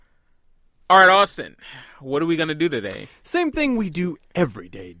All right, Austin, what are we going to do today? Same thing we do every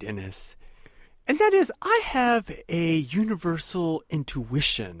day, Dennis. And that is, I have a universal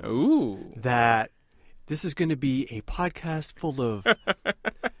intuition that this is going to be a podcast full of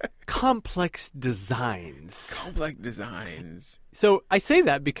complex designs. Complex designs. So I say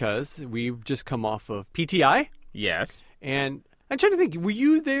that because we've just come off of PTI. Yes. And I'm trying to think, were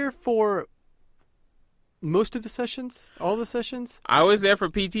you there for most of the sessions? All the sessions? I was there for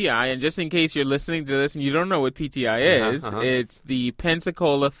PTI, and just in case you're listening to this and you don't know what PTI is, it's the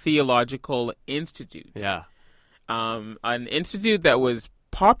Pensacola Theological Institute. Yeah. An institute that was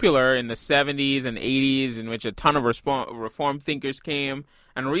popular in the 70s and 80s, in which a ton of reform thinkers came,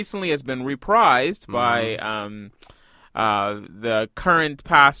 and recently has been reprised by the current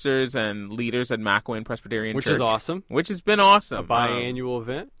pastors and leaders at McElwain Presbyterian Church. Which is awesome. Which has been awesome. A biannual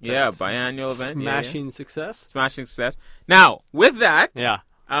event. Biannual event. Smashing success. Smashing success. Now, with that,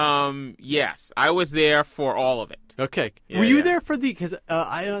 yes, I was there for all of it. Okay. Were you there for because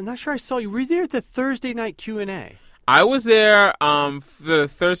I'm not sure I saw you. Were you there at the Thursday night Q&A? I was there for the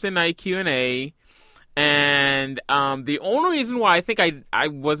Thursday night Q&A, and the only reason why I think I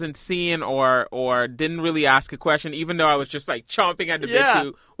wasn't seeing or didn't really ask a question, even though I was just like chomping at the bit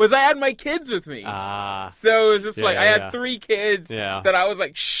to, was I had my kids with me. So it was just I had 3 kids that I was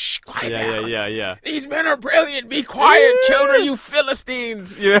like, shh, quiet down. Yeah. These men are brilliant. Be quiet, children, you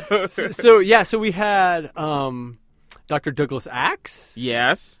Philistines. You know? So we had Dr. Douglas Axe.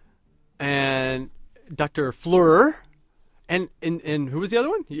 Yes. And Dr. Fleur, and who was the other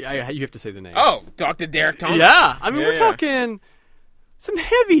one? You have to say the name. Oh, Dr. Derek Thomas. Yeah, I mean we're talking some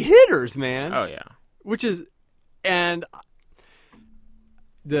heavy hitters, man. Oh yeah. Which is, and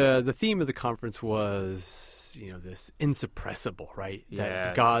the theme of the conference was this insuppressible, right? Yes.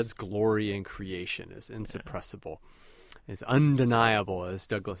 That God's glory in creation is insuppressible. It's undeniable, as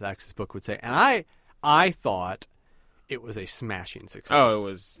Douglas Axe's book would say. And I thought it was a smashing success. Oh, it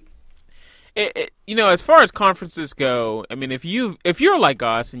was. As far as conferences go, I mean, if you're like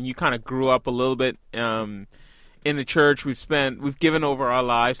us and you kind of grew up a little bit in the church, we've given over our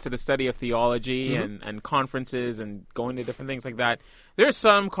lives to the study of theology and conferences and going to different things like that. There's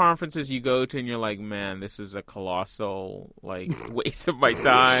some conferences you go to and you're like, man, this is a colossal waste of my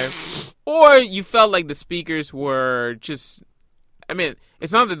time, or you felt like the speakers were just. I mean,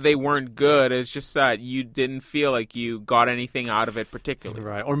 it's not that they weren't good. It's just that you didn't feel like you got anything out of it particularly.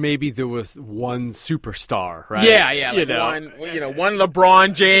 Right. Or maybe there was one superstar, right? Yeah. One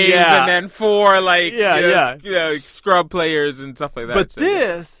LeBron James and then 4 scrub players and stuff like that.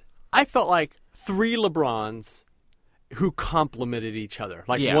 But I felt like 3 LeBrons who complemented each other.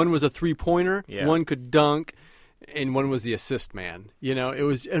 One was a 3-pointer, one could dunk, and one was the assist man. It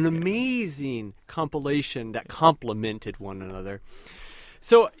was an amazing compilation that complemented one another.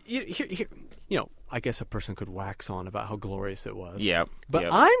 So, I guess a person could wax on about how glorious it was. Yeah.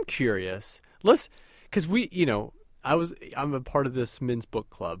 But I'm curious. Because I'm a part of this men's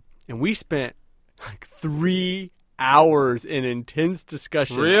book club, and we spent 3 hours in intense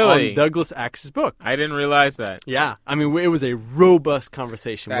discussion on Douglas Axe's book. I didn't realize that. Yeah. I mean, it was a robust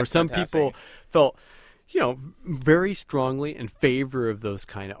conversation where some people felt very strongly in favor of those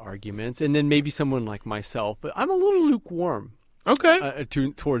kind of arguments, and then maybe someone like myself, but I'm a little lukewarm. Okay,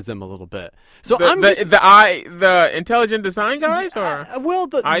 towards them a little bit. So the intelligent design guys, or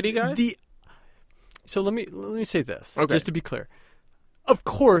the ID guys. So let me say this, okay, just to be clear. Of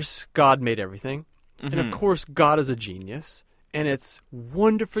course, God made everything, and of course, God is a genius, and it's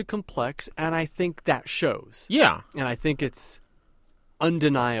wonderfully complex, and I think that shows. Yeah, and I think it's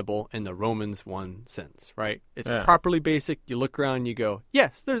undeniable in the Romans 1 sense, right? It's properly basic. You look around and you go,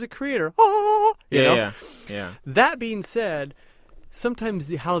 yes, there's a creator. Yeah. That being said,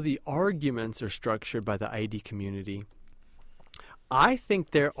 sometimes how the arguments are structured by the ID community, I think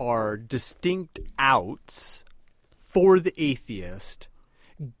there are distinct outs for the atheist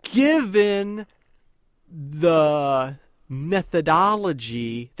given the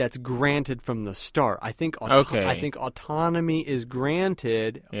methodology that's granted from the start. I think autonomy is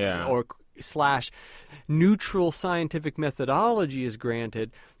granted, or / neutral scientific methodology is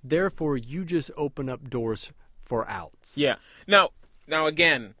granted. Therefore, you just open up doors for outs. Yeah. Now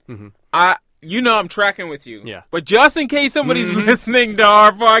again, I'm tracking with you. Yeah. But just in case somebody's listening to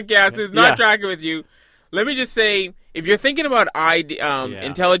our podcast is not tracking with you, let me just say, if you're thinking about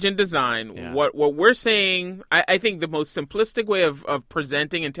intelligent design, what we're saying, I think the most simplistic way of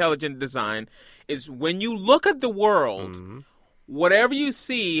presenting intelligent design is when you look at the world, whatever you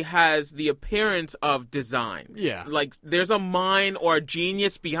see has the appearance of design. Yeah. Like, there's a mind or a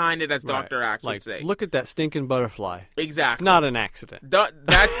genius behind it, as Dr. Axe would say. Look at that stinking butterfly. Exactly. Not an accident.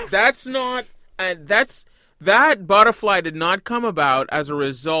 That's not... That butterfly did not come about as a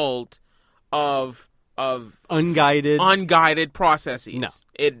result of unguided processes. No.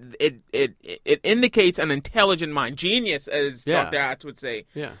 It indicates an intelligent mind, genius, as Dr. Axe would say.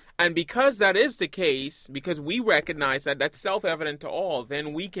 Yeah. And because that is the case, because we recognize that that's self-evident to all,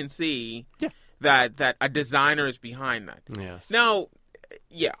 then we can see that a designer is behind that. Yes. Now,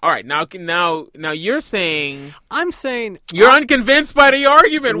 all right. Now you're saying... I'm saying... You're unconvinced by the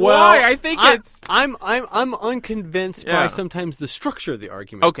argument. Well, why? I think it's... I'm unconvinced by sometimes the structure of the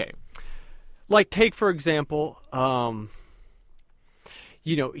argument. Okay. Like, take, for example,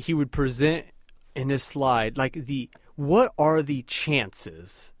 he would present in his slide, like, what are the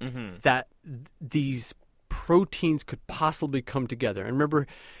chances that these proteins could possibly come together? And remember,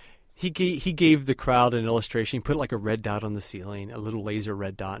 he gave the crowd an illustration. He put, like, a red dot on the ceiling, a little laser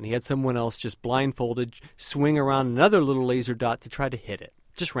red dot, and he had someone else just blindfolded swing around another little laser dot to try to hit it,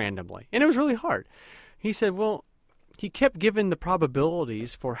 just randomly. And it was really hard. He said, well... He kept giving the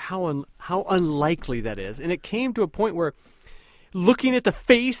probabilities for how unlikely that is. And it came to a point where, looking at the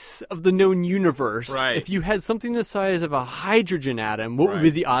face of the known universe, if you had something the size of a hydrogen atom, what would be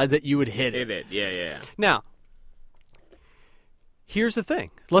the odds that you would hit it? Hit it, yeah. Now, here's the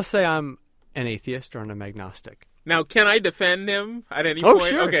thing. Let's say I'm an atheist or an agnostic. Now, can I defend him at any point? Oh,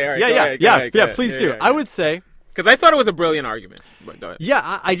 sure. Okay, all right. Go ahead. Please do. I would say... Because I thought it was a brilliant argument. But go ahead.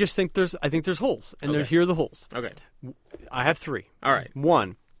 Yeah, I just think there's holes. And here are the holes. Okay. I have three. All right.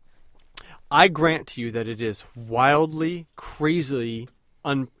 One, I grant to you that it is wildly, crazily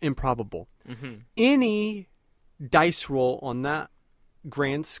improbable. Mm-hmm. Any dice roll on that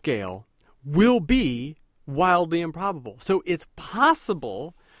grand scale will be wildly improbable. So it's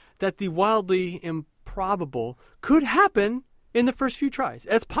possible that the wildly improbable could happen in the first few tries.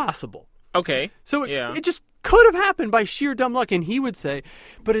 That's possible. Okay. So it just could have happened by sheer dumb luck. And he would say,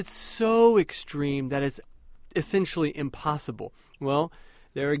 but it's so extreme that it's essentially impossible. Well,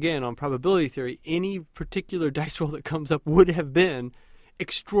 there again, on probability theory, any particular dice roll that comes up would have been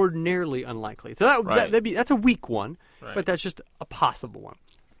extraordinarily unlikely. So that's a weak one, but that's just a possible one.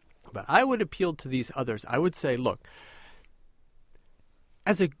 But I would appeal to these others. I would say, look,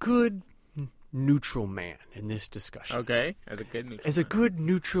 as a good neutral man in this discussion. Okay, as a good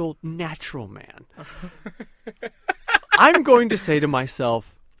neutral natural man. I'm going to say to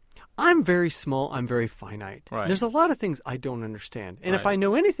myself, I'm very small, I'm very finite. Right. There's a lot of things I don't understand. And if I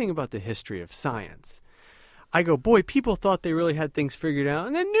know anything about the history of science, I go, boy, people thought they really had things figured out,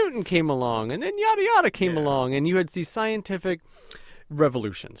 and then Newton came along, and then yada yada came along, and you had these scientific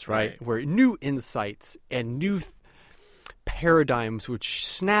revolutions, right? Where new insights and new paradigms would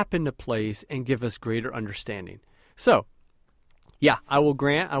snap into place and give us greater understanding. So, I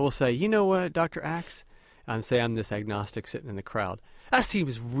will say, you know what, Dr. Axe? I'm this agnostic sitting in the crowd. That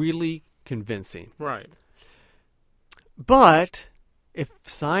seems really convincing. Right. But if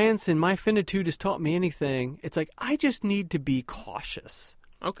science and my finitude has taught me anything, it's like I just need to be cautious.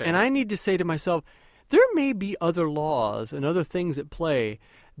 Okay. And I need to say to myself, there may be other laws and other things at play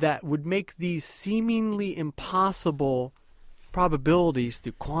that would make these seemingly impossible probabilities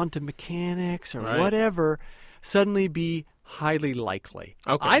through quantum mechanics or whatever suddenly be highly likely.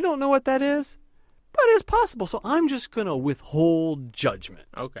 Okay. I don't know what that is, but it's possible. So I'm just going to withhold judgment.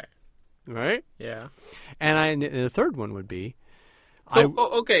 Okay. Right? Yeah. And the third one would be...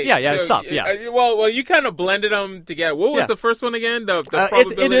 okay. Yeah, so, stop, yeah. Well, you kind of blended them together. What was the first one again? The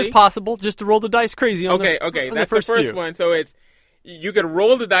probability? It is possible just to roll the dice crazy on Okay, that's the first one. So it's... You could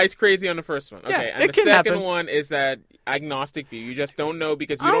roll the dice crazy on the first one. Okay, and the second one is that agnostic view. You just don't know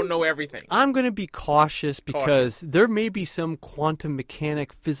because you don't know everything. I'm going to be cautious because there may be some quantum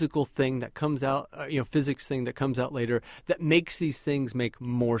mechanic physical thing that comes out, physics thing that comes out later that makes these things make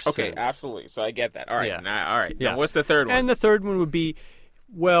more sense. Okay, absolutely. So I get that. All right. Yeah. All right. Now, what's the third one? And the third one would be,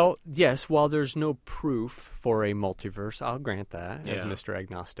 well, yes, while there's no proof for a multiverse, I'll grant that as Mr.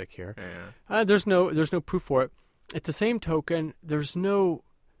 Agnostic here. Yeah. There's no proof for it. At the same token, there's no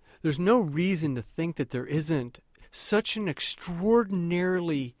reason to think that there isn't such an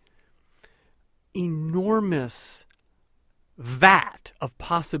extraordinarily enormous vat of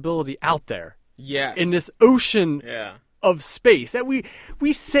possibility out there. Yes. In this ocean of space that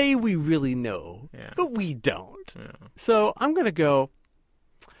we say we really know, but we don't. Yeah. So I'm going to go,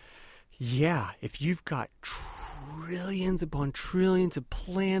 if you've got trillions upon trillions of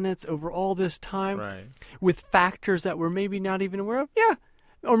planets over all this time with factors that we're maybe not even aware of,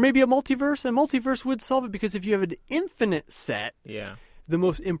 Or maybe a multiverse would solve it, because if you have an infinite set, Yeah. the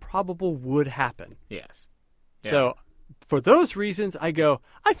most improbable would happen. Yes. Yeah. So, for those reasons, I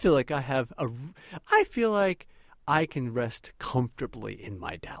feel like I feel like I can rest comfortably in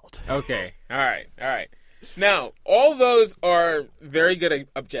my doubt. Okay. All right. Now, all those are very good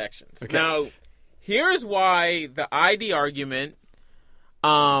objections. Okay. Now, here's why the ID argument,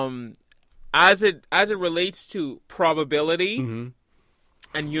 as it relates to probability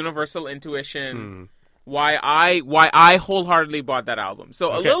and universal intuition, why I wholeheartedly bought that album.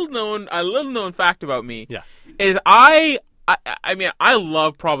 So Okay. a little known fact about me Yeah. is I mean, I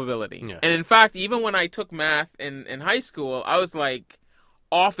love probability. Yeah. And in fact, even when I took math in high school, I was like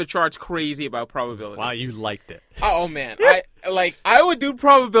off the charts crazy about probability. Wow, you liked it. Oh man, I would do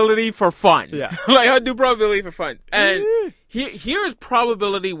probability for fun. Yeah. Like I would do probability for fun. And here's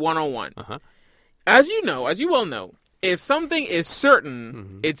probability 101. Uh-huh. As you well know, if something is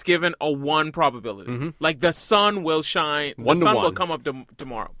certain, it's given a 1 probability. Like the sun will shine, the 1 to sun 1. will come up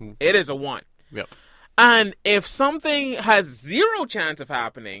tomorrow. It is a 1. Yep. And if something has 0 chance of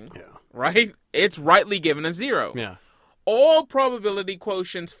happening, right, it's rightly given a 0. Yeah. All probability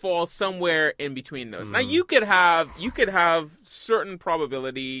quotients fall somewhere in between those. Now you could have certain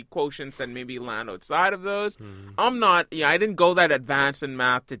probability quotients that maybe land outside of those. I didn't go that advanced in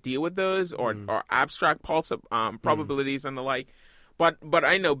math to deal with those or abstract pulse probabilities and the like. But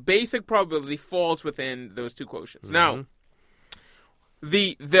I know basic probability falls within those 2 quotients. Now,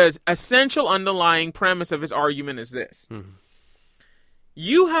 the essential underlying premise of his argument is this.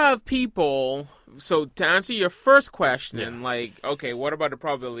 You have people, so to answer your first question, like, okay, what about the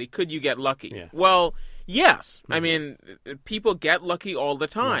probability? Could you get lucky? Yeah. Well, yes. I mean, people get lucky all the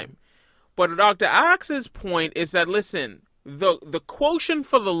time. But Dr. Axe's point is that, listen, the quotient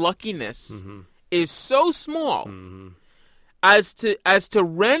for the luckiness is so small as to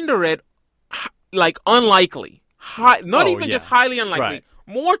render it like unlikely. Not even just highly unlikely, Right.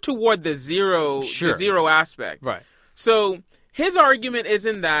 more toward the zero aspect. Right. So his argument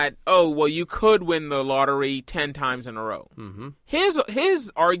isn't that, oh, well, you could win the lottery 10 times in a row.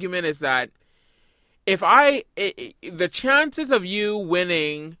 His argument is that if the chances of you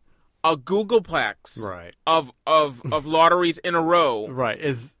winning a Googleplex Right. of lotteries in a row, Right.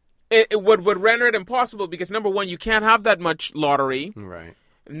 it would render it impossible because, number one, you can't have that much lottery. Right.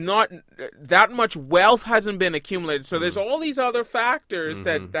 Not that much wealth hasn't been accumulated. So there's all these other factors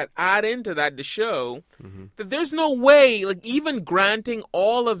that add into that to show that there's no way, like even granting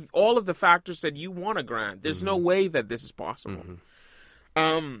all of the factors that you want to grant, there's no way that this is possible.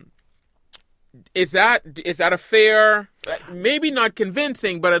 Is that a fair, maybe not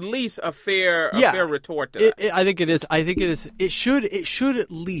convincing, but at least a fair retort to that? I think it is. I think it is. It should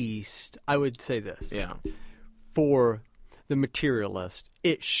at least, I would say this. Yeah. For the materialist,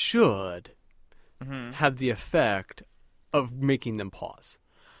 it should have the effect of making them pause.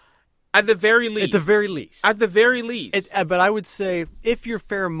 At the very least. At the very least. At the very least. But I would say, if you're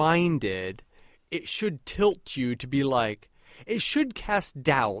fair-minded, it should tilt you to be like, it should cast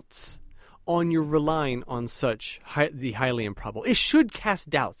doubts on your relying on such the highly improbable. It should cast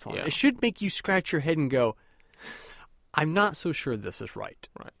doubts on it. It should make you scratch your head and go, I'm not so sure this is right.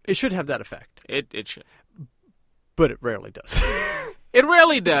 Right. It should have that effect. It should. But it rarely does. It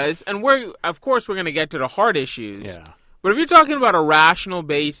rarely does, and we're going to get to the hard issues. Yeah. But if you're talking about a rational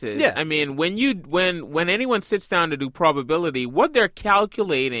basis, Yeah. I mean, when anyone sits down to do probability, what they're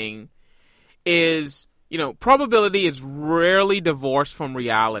calculating is, probability is rarely divorced from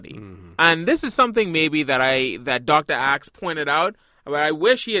reality. And this is something maybe that Dr. Axe pointed out, but I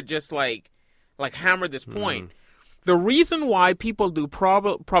wish he had just like hammered this point. The reason why people do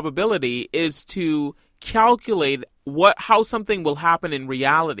probability is to calculate how something will happen in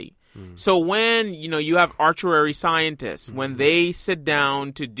reality. So when you have arbitrary scientists, when they sit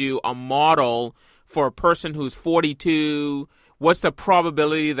down to do a model for a person who's 42, what's the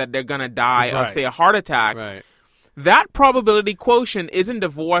probability that they're gonna die of, say, a heart attack? Right. That probability quotient isn't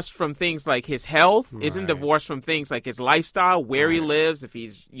divorced from things like his health, isn't divorced from things like his lifestyle, where he lives, if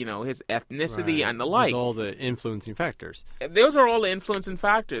he's, his ethnicity and the like. There's all the influencing factors. Those are all the influencing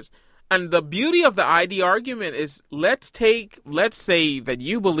factors. And the beauty of the ID argument is, let's say that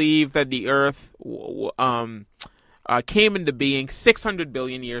you believe that the Earth came into being 600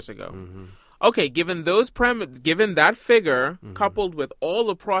 billion years ago. Okay, given that figure, coupled with all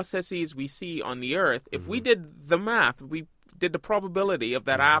the processes we see on the Earth, if we did the math, we did the probability of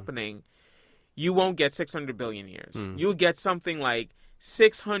that happening, you won't get 600 billion years. You'll get something like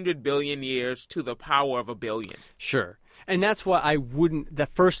 600 billion years to the power of a billion. Sure. And that's why I wouldn't. The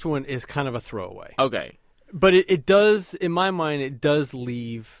first one is kind of a throwaway. Okay. But it does, in my mind, it does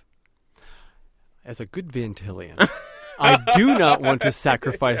leave, as a good Van Tillian, I do not want to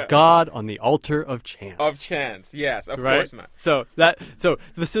sacrifice God on the altar of chance. Of chance, yes, of course not. So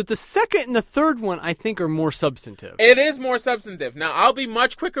the second and the third one, I think, are more substantive. It is more substantive. Now, I'll be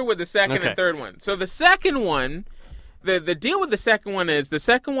much quicker with the second and third one. So the second one, the deal with the second one is, the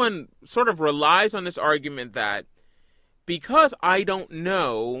second one sort of relies on this argument that because I don't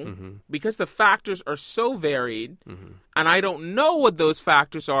know, because the factors are so varied, and I don't know what those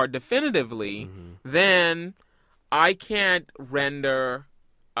factors are definitively, then I can't render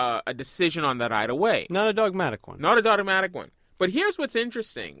a decision on that right away. Not a dogmatic one. Not a dogmatic one. But here's what's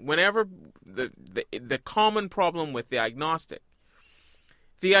interesting. Whenever the common problem with the agnostic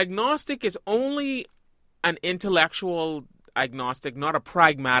is only an intellectual agnostic, not a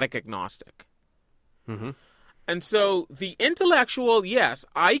pragmatic agnostic. And so the intellectual, yes,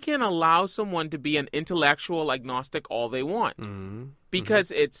 I can allow someone to be an intellectual agnostic all they want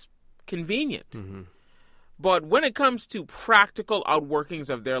because it's convenient. But when it comes to practical outworkings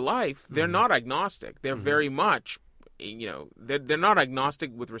of their life, they're not agnostic. They're very much, they're not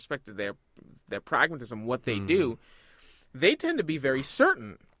agnostic with respect to their pragmatism, what they do. They tend to be very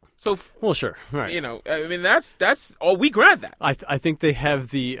certain. So, well, sure, right. I mean, that's all, we grant that. I think they have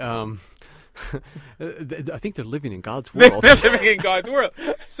the. I think they're living in God's world. They're living in God's world.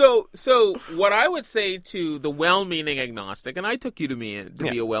 So what I would say to the well-meaning agnostic, and I took you to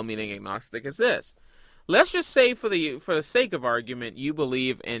be a well-meaning agnostic, is this. Let's just say, for the sake of argument, you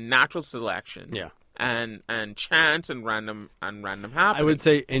believe in natural selection, and chance and random happenings. I would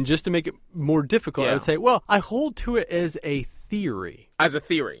say, and just to make it more difficult, I would say, well, I hold to it as a theory. As a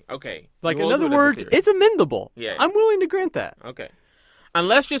theory, okay. Like, in other words, it's amendable. Yeah. I'm willing to grant that. Okay. And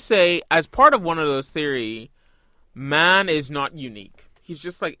let's just say, as part of one of those theory, man is not unique. He's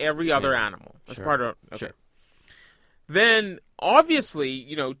just like every other animal. As part of Then, obviously,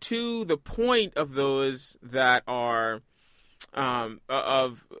 to the point of those that are,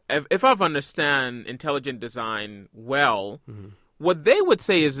 if I've understand intelligent design well, what they would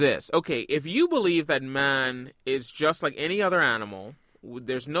say is this. Okay, if you believe that man is just like any other animal,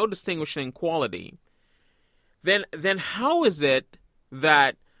 there's no distinguishing quality, then how is it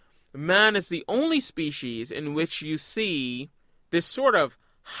that man is the only species in which you see this sort of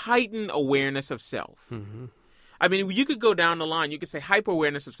heightened awareness of self? I mean, you could go down the line. You could say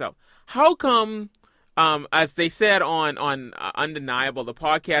hyper-awareness of self. How come, as they said on Undeniable, the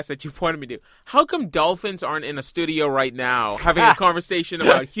podcast that you pointed me to, how come dolphins aren't in a studio right now having a conversation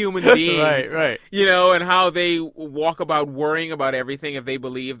about human beings? Right. And how they walk about worrying about everything if they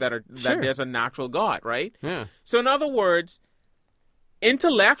believe that there's a natural God, right? Yeah. So in other words,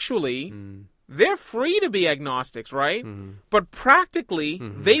 intellectually, they're free to be agnostics, right? But practically,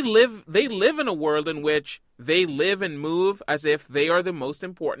 they live in a world in which they live and move as if they are the most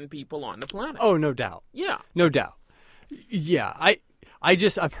important people on the planet. Oh, no doubt. Yeah. No doubt. Yeah.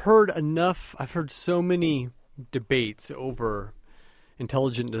 I've heard enough. I've heard so many debates over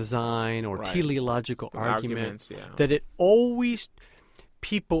intelligent design or teleological arguments that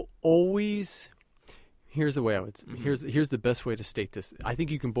people always. Here's the way I would. Here's the best way to state this. I think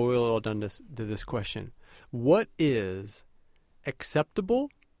you can boil it all down to this question: what is acceptable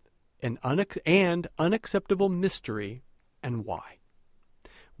and unacceptable mystery, and why?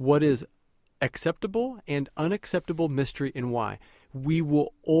 What is acceptable and unacceptable mystery, and why? We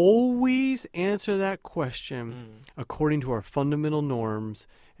will always answer that question according to our fundamental norms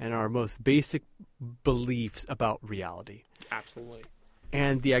and our most basic beliefs about reality. Absolutely.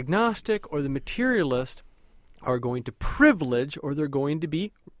 And the agnostic or the materialist are going to privilege, or they're going to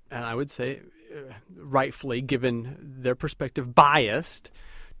be, and I would say rightfully, given their perspective, biased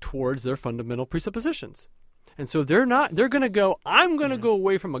towards their fundamental presuppositions. And so they're going to go, I'm going to go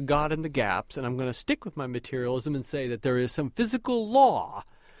away from a God in the gaps, and I'm going to stick with my materialism and say that there is some physical law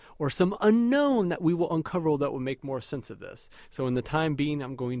or some unknown that we will uncover that will make more sense of this. So in the time being,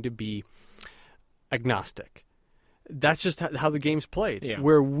 I'm going to be agnostic. That's just how the game's played. Yeah.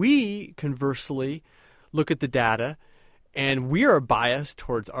 Where we, conversely, look at the data and we are biased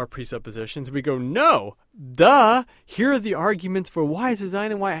towards our presuppositions. We go, no, duh, here are the arguments for why it's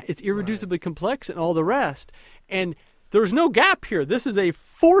designed and why it's irreducibly complex and all the rest. And there's no gap here. This is a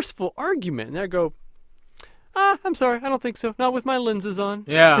forceful argument. And I go, I'm sorry, I don't think so. Not with my lenses on.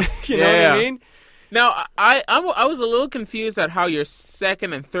 Yeah. You know what I mean? Now, I was a little confused at how your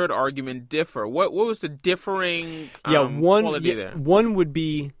second and third argument differ. What was the differing quality there? One would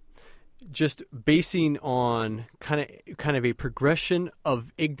be just basing on kind of a progression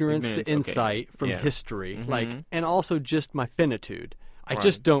of ignorance to insight from history, and also just my finitude. I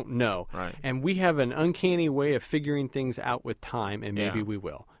just don't know. Right. And we have an uncanny way of figuring things out with time, and maybe we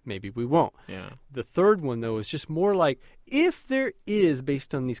will. Maybe we won't. Yeah. The third one, though, is just more like if there is,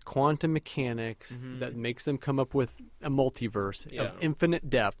 based on these quantum mechanics that makes them come up with a multiverse of infinite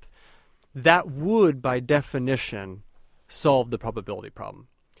depth, that would, by definition, solve the probability problem.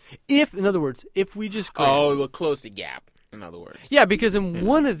 If, in other words, if we just it will close the gap, in other words. Yeah, because in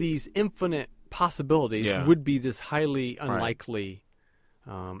one of these infinite possibilities would be this highly unlikely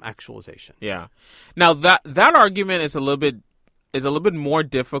actualization. Yeah. Now that argument is a little bit more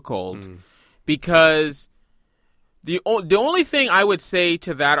difficult because the only thing I would say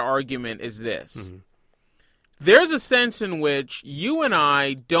to that argument is this. There's a sense in which you and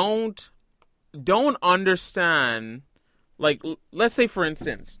I don't understand, like, let's say, for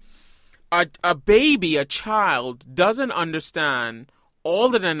instance, a baby, a child, doesn't understand all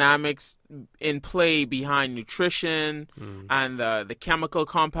the dynamics in play behind nutrition and the chemical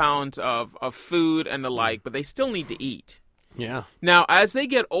compounds of food and the like, but they still need to eat. Yeah. Now, as they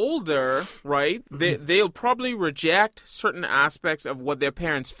get older, right, they'll probably reject certain aspects of what their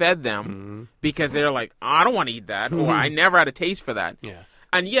parents fed them because they're like, I don't want to eat that, or I never had a taste for that. Yeah.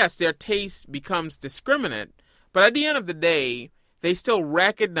 And yes, their taste becomes discriminate, but at the end of the day, they still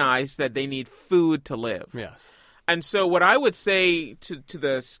recognize that they need food to live. Yes. And so what I would say to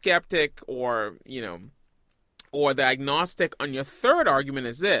the skeptic or the agnostic on your third argument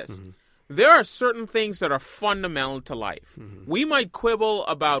is this. There are certain things that are fundamental to life. We might quibble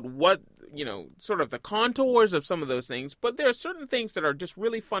about what, sort of the contours of some of those things, but there are certain things that are just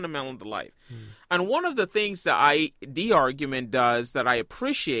really fundamental to life. And one of the things the ID argument does that I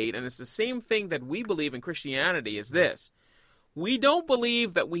appreciate, and it's the same thing that we believe in Christianity, is this. We don't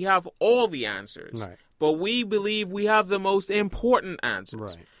believe that we have all the answers, but we believe we have the most important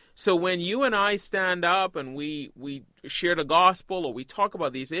answers. Right. So when you and I stand up and we share the gospel or we talk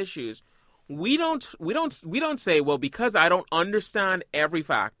about these issues, we don't say, well, because I don't understand every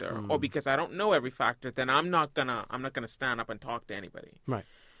factor or because I don't know every factor, then I'm not gonna stand up and talk to anybody. Right.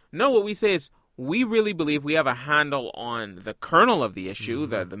 No, what we say is we really believe we have a handle on the kernel of the issue,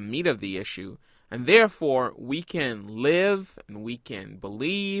 the meat of the issue. And therefore, we can live and we can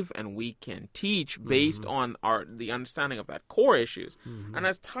believe and we can teach based on the understanding of that core issues. And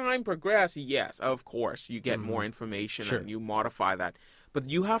as time progresses, yes, of course, you get more information and you modify that. But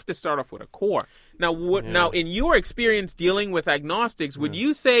you have to start off with a core. Now, now in your experience dealing with agnostics, would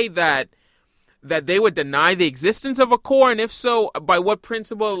you say that they would deny the existence of a core? And if so, by what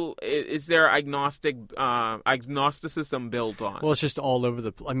principle is their agnosticism built on? Well, it's just all over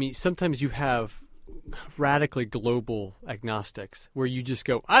the I mean, sometimes you have radically global agnostics where you just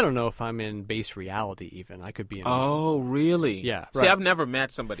go, I don't know if I'm in base reality even. I could be in Oh, really? Yeah. See, I've never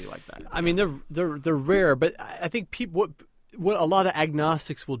met somebody like that. I mean, they're rare, but I think people what a lot of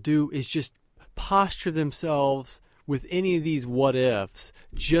agnostics will do is just posture themselves with any of these what ifs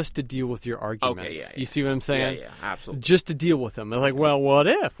just to deal with your arguments. Okay, yeah. You see what I'm saying? Yeah, absolutely. Just to deal with them. They're like, well, what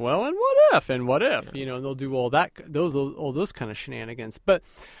if? Well, and what if? And what if? And they'll do all those kind of shenanigans. But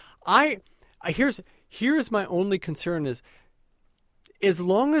here's my only concern is, as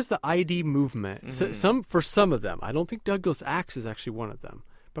long as the ID movement, for some of them, I don't think Douglas Axe is actually one of them,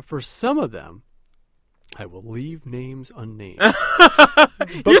 but for some of them, I will leave names unnamed.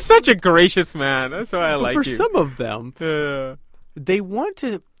 You're such a gracious man. That's why I like you. For some of them, they want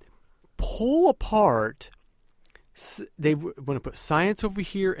to pull apart. They want to put science over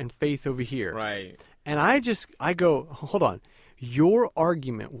here and faith over here. Right. And I go, hold on. Your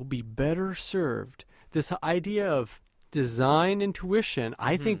argument will be better served. This idea of design intuition,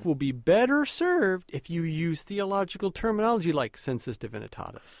 I think, will be better served if you use theological terminology like sensus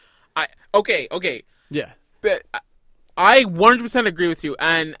divinitatis. Okay. Yeah. But I 100% agree with you.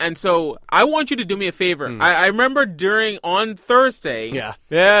 And so I want you to do me a favor. I remember on Thursday. Yeah.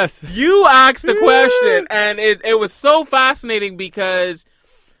 Yes. You asked a question, and it was so fascinating because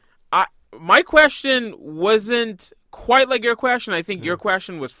my question wasn't quite like your question. I think your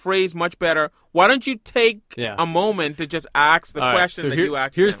question was phrased much better. Why don't you take a moment to just ask the question that you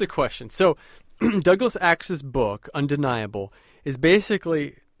asked? Here's the question. So Douglas Axe's book, Undeniable, is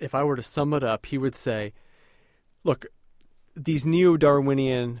basically, if I were to sum it up, he would say, look, these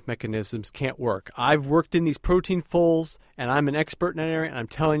neo-Darwinian mechanisms can't work. I've worked in these protein folds, and I'm an expert in that area, and I'm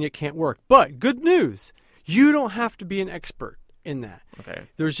telling you it can't work. But good news, you don't have to be an expert in that. Okay.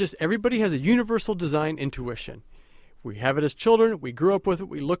 There's just, everybody has a universal design intuition. We have it as children, we grew up with it,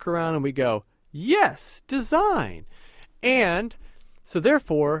 we look around and we go, yes, design. And so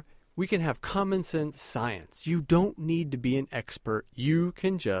therefore, we can have common sense science. You don't need to be an expert. You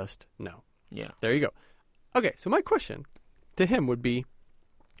can just know. Yeah. There you go. Okay, so my question to him would be,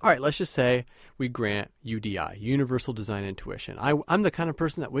 All right, let's just say we grant UDI, Universal Design Intuition. I'm the kind of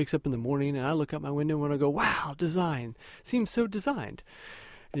person that wakes up in the morning and I look out my window and I go, wow, design seems so designed.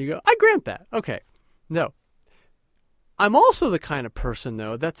 And you go, I grant that. Okay. No. I'm also the kind of person,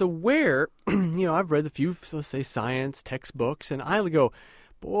 though, that's aware, I've read a few, let's say, science textbooks, and I go,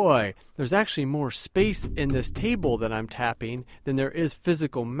 boy, there's actually more space in this table that I'm tapping than there is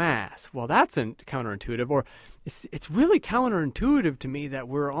physical mass. Well, that's counterintuitive, or it's really counterintuitive to me that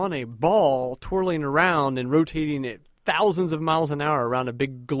we're on a ball twirling around and rotating at thousands of miles an hour around a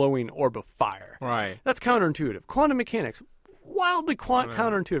big glowing orb of fire. Right. That's counterintuitive. Quantum mechanics, wildly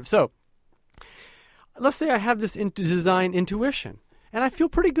counterintuitive. So, let's say I have this design intuition, and I feel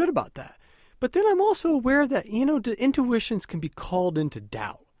pretty good about that. But then I'm also aware that, the intuitions can be called into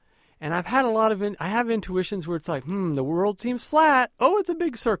doubt. And I've had I have intuitions where it's like, the world seems flat. Oh, it's a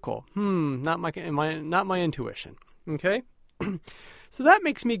big circle. Not my intuition. Okay? So that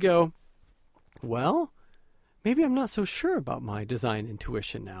makes me go, well, maybe I'm not so sure about my design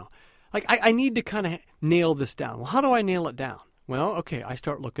intuition now. Like, I need to kind of nail this down. Well, how do I nail it down? Well, okay, I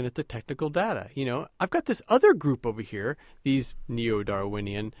start looking at the technical data. I've got this other group over here, these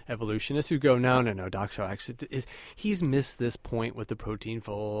neo-Darwinian evolutionists who go, no, Dr. X, he's missed this point with the protein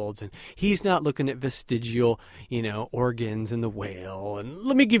folds, and he's not looking at vestigial, organs in the whale, and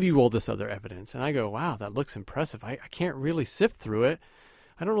let me give you all this other evidence. And I go, wow, that looks impressive. I can't really sift through it.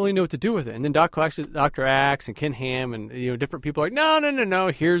 I don't really know what to do with it. And then Dr. Axe and Ken Ham and different people are like, no,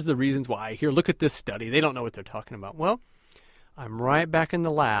 here's the reasons why. Here, look at this study. They don't know what they're talking about. Well, I'm right back in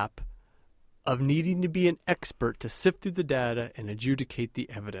the lap of needing to be an expert to sift through the data and adjudicate the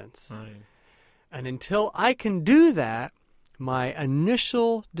evidence. Right. And until I can do that, my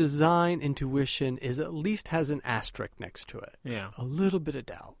initial design intuition at least has an asterisk next to it. Yeah. A little bit of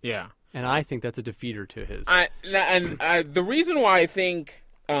doubt. Yeah. And I think that's a defeater to his. The reason why I think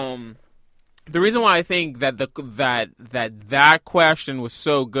that question was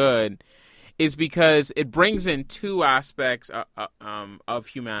so good is because it brings in two aspects of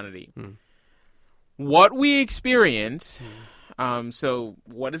humanity. What we experience, so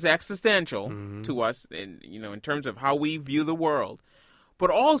what is existential to us, in terms of how we view the world, but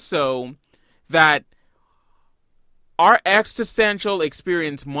also that our existential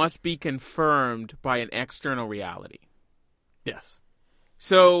experience must be confirmed by an external reality. Yes.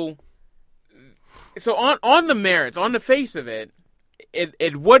 So on the merits, on the face of it,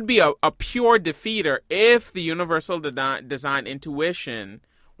 it would be a pure defeater if the universal design intuition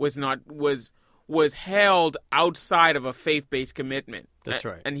was held outside of a faith-based commitment. That's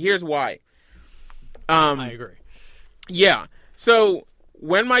right. And here's why. I agree. Yeah. So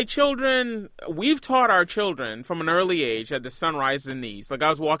when we've taught our children from an early age that the sun rises in the east. Like I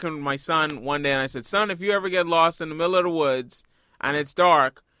was walking with my son one day and I said, son, if you ever get lost in the middle of the woods and it's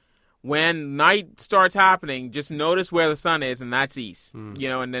dark, when night starts happening, just notice where the sun is, and that's east. And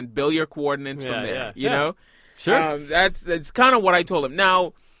then build your coordinates from there. You know, sure. That's kind of what I told him.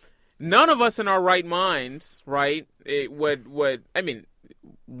 Now, none of us in our right minds, right? It would. I mean,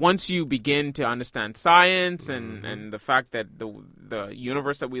 once you begin to understand science and the fact that the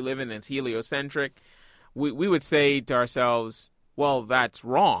universe that we live in is heliocentric, we would say to ourselves, well, that's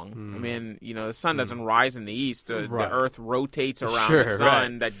wrong. I mean, the sun doesn't rise in the east. The Earth rotates around the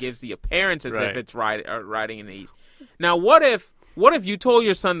sun. That gives the appearance as if it's riding in the east. Now, what if you told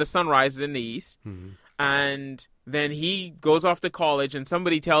your son the sun rises in the east, and then he goes off to college, and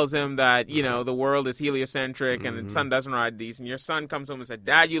somebody tells him that the world is heliocentric and the sun doesn't rise in the east, and your son comes home and says,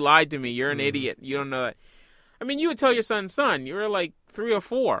 "Dad, you lied to me. You're an idiot. You don't know that." I mean, you would tell your son, you were like 3 or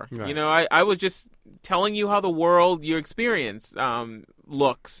 4. Right. I was just telling you how the world you experience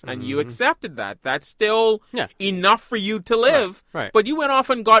looks, and you accepted that. That's still enough for you to live. Right. But you went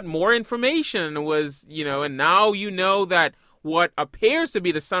off and got more information, and and now you know that what appears to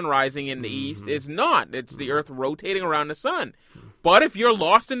be the sun rising in the east is not. It's the Earth rotating around the sun. But if you're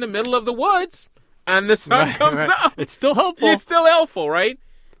lost in the middle of the woods and the sun comes up, it's still helpful. It's still helpful, right?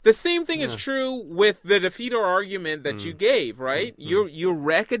 The same thing is true with the defeater argument that you gave, right? You're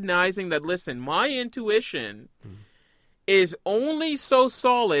recognizing that, listen, my intuition is only so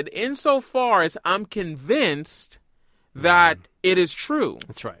solid insofar as I'm convinced that it is true.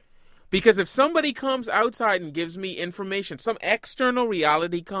 That's right. Because if somebody comes outside and gives me information, some external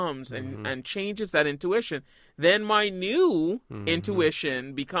reality comes and changes that intuition, then my new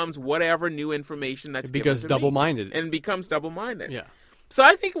intuition becomes whatever new information that's given to me. Because double-minded. And becomes double-minded. Yeah. So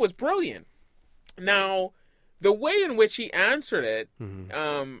I think it was brilliant. Now, the way in which he answered it,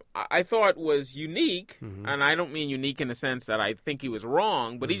 I thought was unique, and I don't mean unique in the sense that I think he was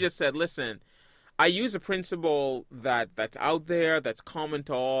wrong, but he just said, listen, I use a principle that's out there, that's common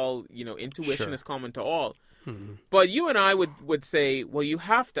to all. Intuition is common to all. Mm-hmm. But you and I would say, well, you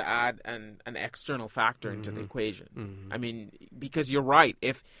have to add an external factor into the equation. Mm-hmm. I mean, because you're right.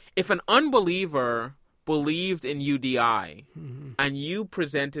 If an unbeliever believed in UDI and you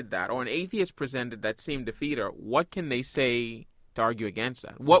presented that, or an atheist presented that same defeater, what can they say to argue against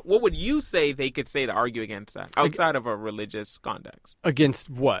that? What would you say they could say to argue against that outside of a religious context? Against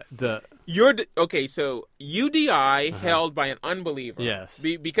what? So UDI held by an unbeliever. Yes.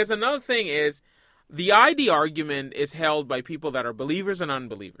 Because another thing is, the ID argument is held by people that are believers and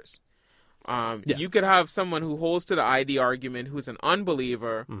unbelievers. You could have someone who holds to the ID argument who's an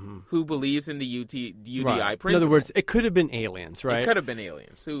unbeliever who believes in the UDI principle. In other words, it could have been aliens, right? It could have been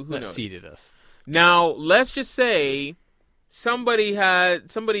aliens. Who knows? That seeded us. Now, let's just say somebody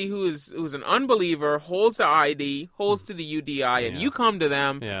who's an unbeliever holds the ID, holds to the UDI, and you come to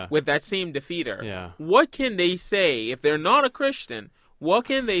them with that same defeater. Yeah. What can they say if they're not a Christian? What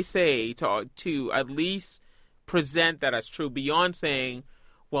can they say to at least present that as true beyond saying,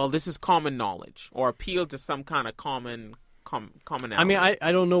 well, this is common knowledge, or appeal to some kind of commonality? I mean,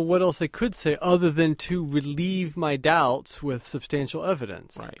 I don't know what else they could say other than to relieve my doubts with substantial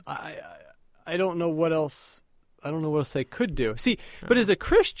evidence. Right. I don't know what else. I don't know what else they could do. See, but as a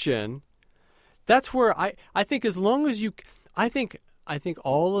Christian, that's where I think as long as you, I think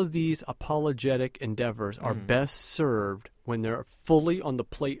all of these apologetic endeavors are best served when they're fully on the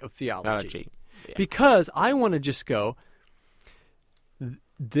plate of theology. Yeah. Because I want to just go,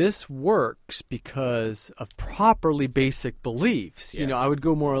 this works because of properly basic beliefs. Yes. I would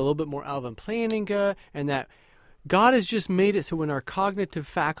go a little bit more Alvin Plantinga, and that God has just made it so when our cognitive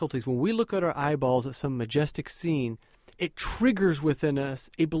faculties, when we look at our eyeballs at some majestic scene, it triggers within us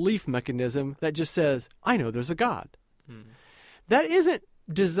a belief mechanism that just says, I know there's a God. That isn't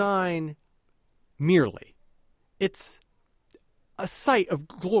design merely. It's a sight of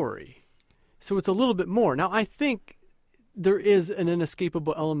glory. So it's a little bit more. Now, I think there is an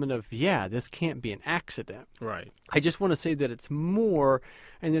inescapable element of, this can't be an accident. Right. I just want to say that it's more,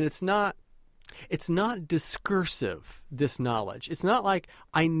 and that it's not discursive, this knowledge. It's not like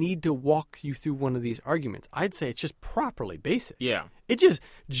I need to walk you through one of these arguments. I'd say it's just properly basic. Yeah. It just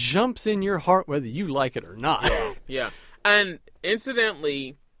jumps in your heart whether you like it or not. Yeah. And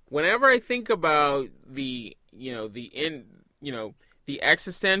incidentally, whenever I think about the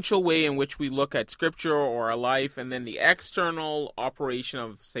existential way in which we look at Scripture or our life, and then the external operation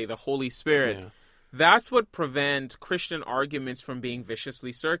of, say, the Holy Spirit, that's what prevents Christian arguments from being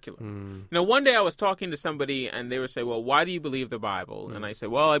viciously circular. Now, one day I was talking to somebody, and they would say, well, why do you believe the Bible? And I said,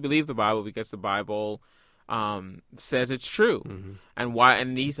 well, I believe the Bible because the Bible says it's true. And why?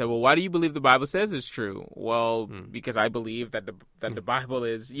 And he said, well, why do you believe the Bible says it's true? Well, because I believe that the Bible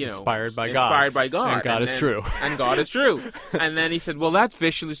is, inspired by God. And God is true. And God is true. And then he said, well, that's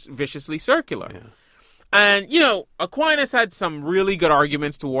viciously circular. Yeah. And, Aquinas had some really good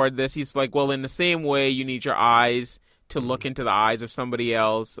arguments toward this. He's like, well, in the same way you need your eyes to look into the eyes of somebody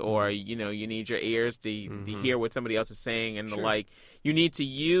else, or, you need your ears to hear what somebody else is saying and the like. You need to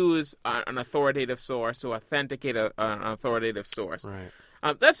use an authoritative source to authenticate an authoritative source. Right.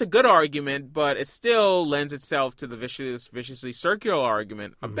 That's a good argument, but it still lends itself to the viciously circular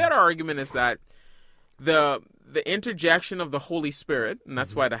argument. A better argument is that the interjection of the Holy Spirit, and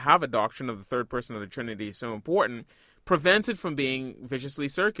that's why to have a doctrine of the third person of the Trinity is so important, prevents it from being viciously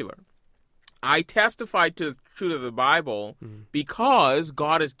circular. I testify to the truth of the Bible because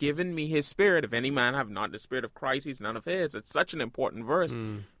God has given me his Spirit. If any man have not the Spirit of Christ, he's none of his. It's such an important verse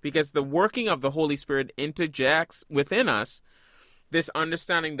because the working of the Holy Spirit interjects within us this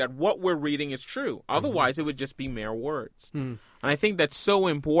understanding that what we're reading is true. Otherwise, it would just be mere words. And I think that's so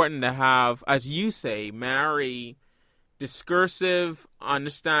important to have, as you say, marry discursive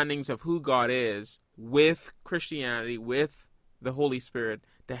understandings of who God is with Christianity, with the Holy Spirit,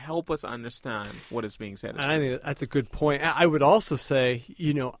 to help us understand what is being said. I think that's a good point. I would also say,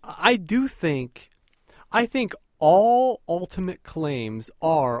 I think all ultimate claims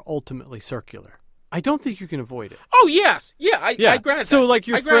are ultimately circular. I don't think you can avoid it. Oh, yes. Yeah, I grant that. So, like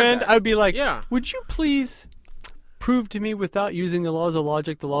your friend, I would be like, yeah. Would you please prove to me without using the laws of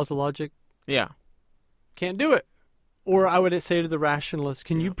logic? Yeah. Can't do it. Or I would say to the rationalist,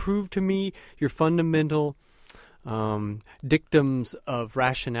 can you prove to me your fundamental dictums of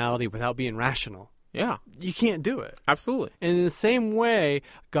rationality without being rational? Yeah. You can't do it. Absolutely. And in the same way,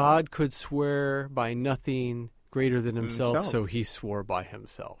 God could swear by nothing greater than himself, so he swore by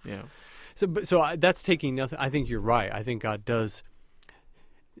himself. Yeah. So that's taking nothing. I think you're right. I think God does.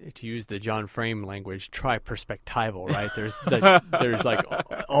 to use the John Frame language, tri-perspectival, right? There's like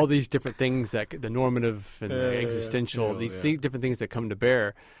all these different things that the normative and the existential, different things that come to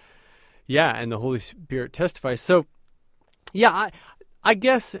bear. Yeah, and the Holy Spirit testifies. So, yeah, I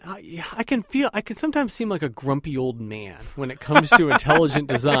guess I can sometimes seem like a grumpy old man when it comes to intelligent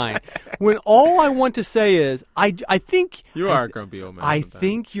design. When all I want to say is, I think you are a grumpy old man. I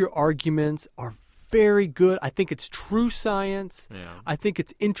think your arguments are very good. I think it's true science. Yeah. I think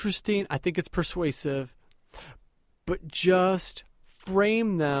it's interesting. I think it's persuasive. But just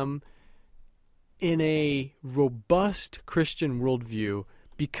frame them in a robust Christian worldview,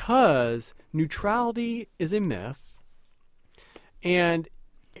 because neutrality is a myth. And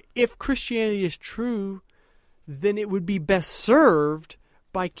if Christianity is true, then it would be best served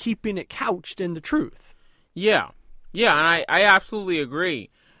by keeping it couched in the truth. Yeah, and I absolutely agree.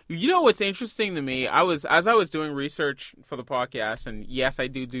 You know what's interesting to me? As I was doing research for the podcast, and yes, I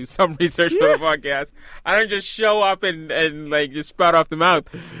do some research for the podcast. I don't just show up and like just spout off the mouth.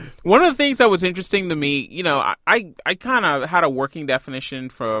 One of the things that was interesting to me, I kind of had a working definition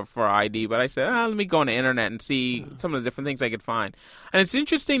for ID, but I said, let me go on the internet and see some of the different things I could find. And it's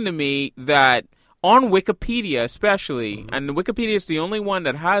interesting to me that on Wikipedia, especially, and Wikipedia is the only one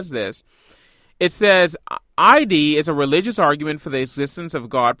that has this. It says, ID is a religious argument for the existence of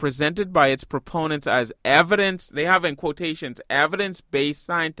God presented by its proponents as evidence, they have in quotations, evidence-based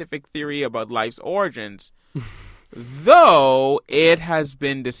scientific theory about life's origins, though it has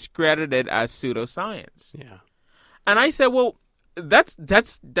been discredited as pseudoscience. Yeah. And I said, well, that's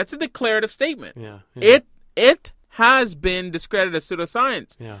a declarative statement. Yeah. It has been discredited as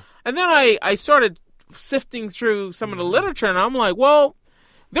pseudoscience. Yeah. And then I started sifting through some of the literature, and I'm like, well,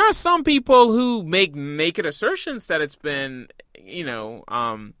 there are some people who make naked assertions that it's been,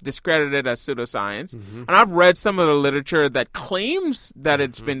 discredited as pseudoscience. Mm-hmm. And I've read some of the literature that claims that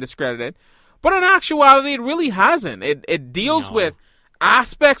it's been discredited. But in actuality, it really hasn't. It deals with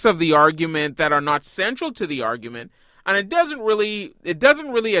aspects of the argument that are not central to the argument. And it doesn't really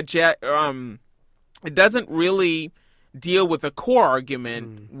deal with the core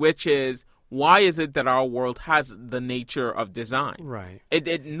argument, which is, why is it that our world has the nature of design? Right.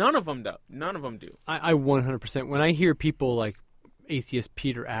 None of them do. None of them do. I 100%. When I hear people like atheist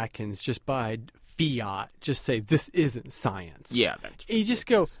Peter Atkins just by fiat just say this isn't science. Yeah, that's you just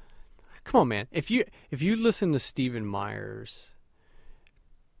go, come on, man. If you listen to Stephen Myers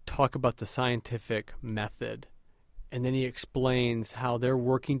talk about the scientific method, and then he explains how they're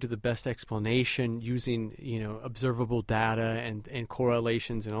working to the best explanation using, observable data and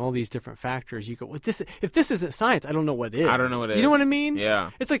correlations and all these different factors. You go, well, if this isn't science, I don't know what is. I don't know what it is. You know what I mean?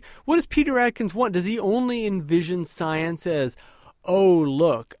 Yeah. It's like, what does Peter Atkins want? Does he only envision science as, oh,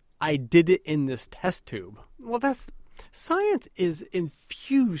 look, I did it in this test tube? Well, science is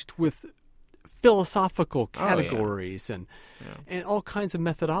infused with philosophical categories and all kinds of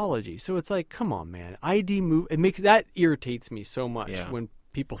methodology. So it's like, come on, man. That irritates me so much when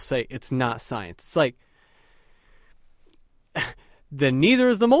people say it's not science. It's like, then neither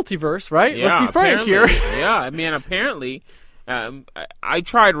is the multiverse, right? Yeah, let's be frank here. Yeah, I mean, apparently, I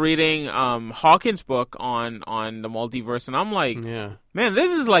tried reading Hawkins' book on the multiverse, and I'm like, man,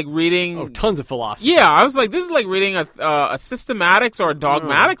 this is like reading tons of philosophy. Yeah, I was like, this is like reading a systematics or a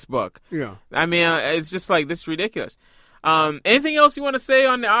dogmatics book. Yeah, I mean, it's just like, this is ridiculous. Anything else you want to say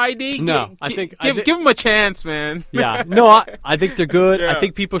on the ID? No, give them a chance, man. Yeah, no, I think they're good. Yeah. I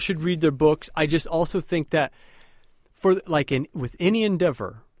think people should read their books. I just also think that with any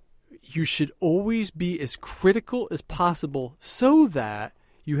endeavor, you should always be as critical as possible so that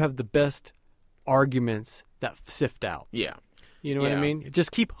you have the best arguments that sift out. Yeah. You know what I mean?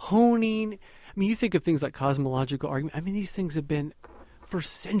 Just keep honing. I mean, you think of things like cosmological argument. I mean, these things have been, for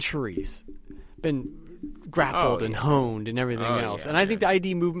centuries, been grappled and honed and everything else. And I think the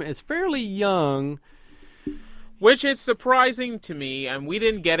ID movement is fairly young. Which is surprising to me, and we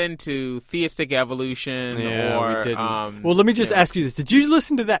didn't get into theistic evolution we didn't. Well, let me just ask you this. Did you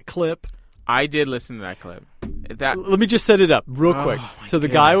listen to that clip? I did listen to that clip. Let me just set it up real quick. So the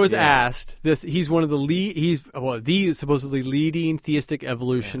guy was asked this. He's one of the the supposedly leading theistic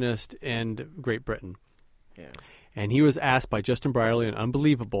evolutionist in Great Britain. Yeah. And he was asked by Justin Brierley, an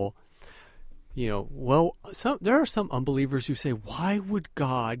unbelievable, there are some unbelievers who say, why would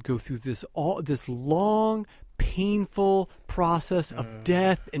God go through this long, painful process of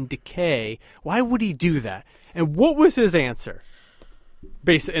death and decay? Why would he do that? And what was his answer?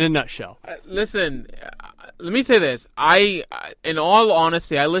 Basically, in a nutshell. Listen, let me say this. In all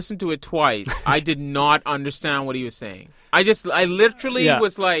honesty, I listened to it twice. I did not understand what he was saying. I literally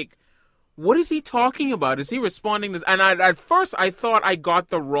was like, what is he talking about? Is he responding to? And at first, I thought I got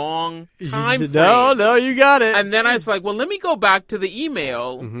the wrong time frame. No, you got it. And then I was like, well, let me go back to the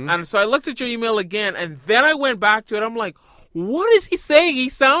email. Mm-hmm. And so I looked at your email again, and then I went back to it. I'm like, what is he saying? He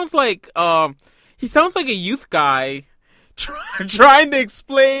sounds like a youth guy trying to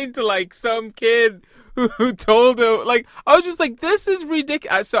explain to like some kid who told him, like, I was just like, this is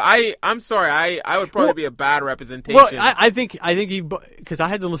ridiculous. So I'm sorry, I would probably be a bad representation. Well, I think he, because I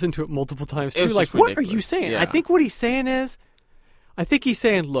had to listen to it multiple times too. Like, what are you saying? Yeah. I think what he's saying is,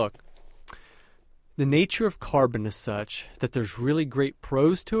 look, the nature of carbon is such that there's really great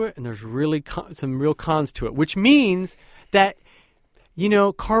pros to it and there's really some real cons to it, which means that, you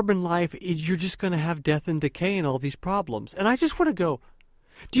know, carbon life, you're just going to have death and decay and all these problems. And I just want to go,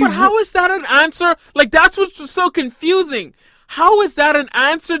 but how is that an answer? Like, that's what's so confusing. How is that an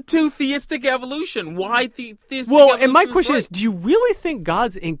answer to theistic evolution? Why theistic evolution? Well, and my question is, do you really think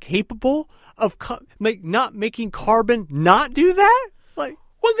God's incapable of not making carbon not do that? Like,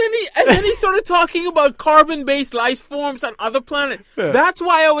 well, then he started talking about carbon-based life forms on other planets. Yeah. That's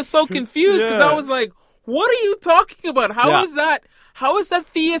why I was so confused, because I was like, what are you talking about? How is that? How is that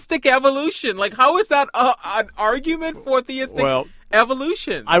theistic evolution? Like, how is that an argument for theistic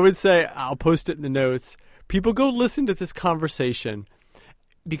evolution? I would say, I'll post it in the notes. People go listen to this conversation,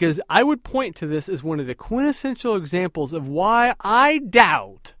 because I would point to this as one of the quintessential examples of why I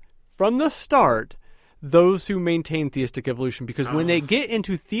doubt from the start those who maintain theistic evolution. Because when they get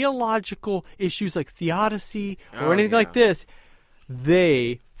into theological issues like theodicy or anything like this,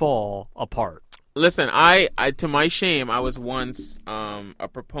 they fall apart. Listen, I to my shame, I was once a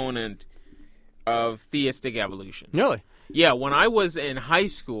proponent of theistic evolution. Really? Yeah, when I was in high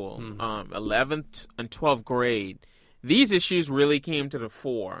school, 11th and 12th grade, these issues really came to the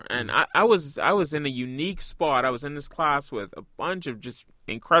fore. And I was in a unique spot. I was in this class with a bunch of just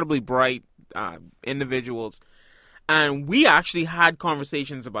incredibly bright individuals. And we actually had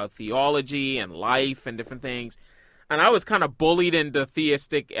conversations about theology and life and different things. And I was kind of bullied into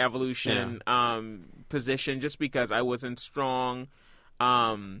theistic evolution position just because I wasn't strong. You're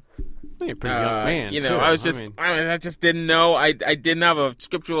a pretty young man. You know, too. I just didn't know. I didn't have a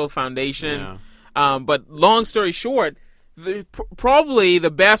scriptural foundation. Yeah. But long story short, probably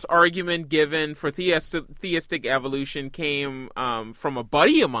the best argument given for theistic evolution came from a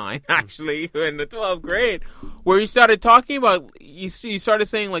buddy of mine, actually, in the 12th grade, where he started talking about. He started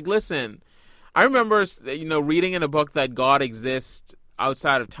saying, like, listen, I remember, reading in a book that God exists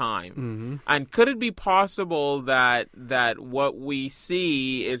outside of time, and could it be possible that what we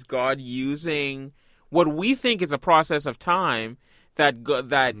see is God using what we think is a process of time,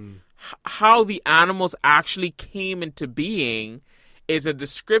 how the animals actually came into being is a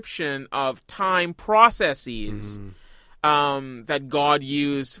description of time processes that God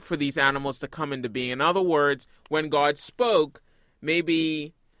used for these animals to come into being. In other words, when God spoke,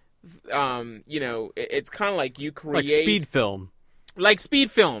 maybe it's kind of like you create like speed film. Like speed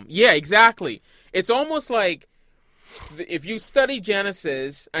film. Yeah, exactly. It's almost like if you study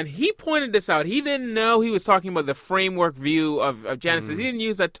Genesis, and he pointed this out, he didn't know he was talking about the framework view of Genesis. He didn't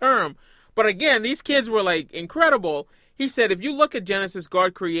use that term. But again, these kids were like incredible. He said, if you look at Genesis,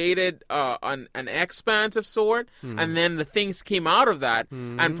 God created an expanse of sort, and then the things came out of that.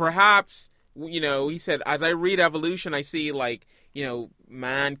 And perhaps, he said, as I read evolution, I see like,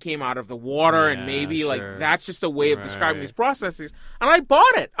 man came out of the water, and maybe like that's just a way of describing these processes. And I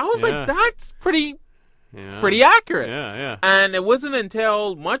bought it. I was like, that's pretty accurate. Yeah. And it wasn't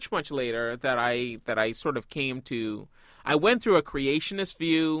until much later that I sort of came to. I went through a creationist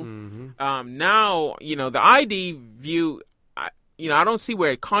view. Now, the ID view, I don't see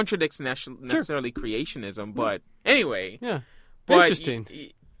where it contradicts necessarily creationism. But anyway, Interesting.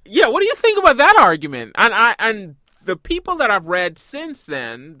 What do you think about that argument? And the people that I've read since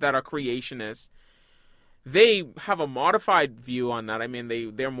then that are creationists, they have a modified view on that. I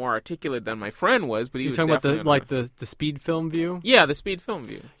mean, they're more articulate than my friend was, but You're talking about the speed film view? Yeah, the speed film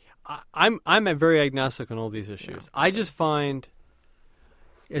view. I'm very agnostic on all these issues. Yeah. I just find,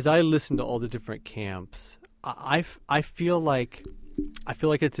 as I listen to all the different camps, I feel like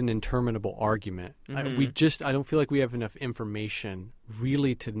it's an interminable argument. I don't feel like we have enough information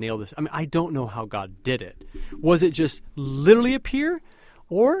really to nail this. I mean, I don't know how God did it. Was it just literally appear,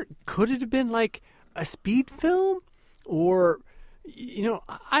 or could it have been like a speed film, or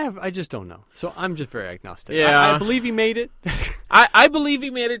I just don't know. So I'm just very agnostic. Yeah. I believe he made it. I believe he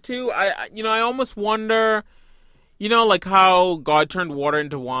made it too. I almost wonder, like how God turned water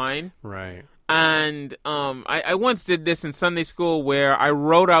into wine. Right. And I once did this in Sunday school where I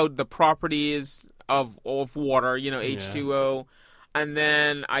wrote out the properties of water, H2O. And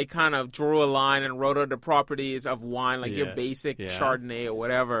then I kind of drew a line and wrote out the properties of wine, like your basic Chardonnay or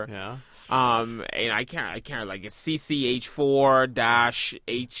whatever. Yeah. And I can't like it's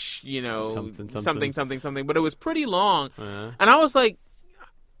CCH4-H, something. But it was pretty long. And I was like,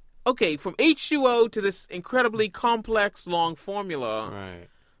 okay, from H2O to this incredibly complex long formula. Right.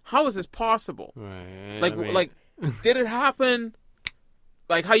 How is this possible? Right. Like, did it happen?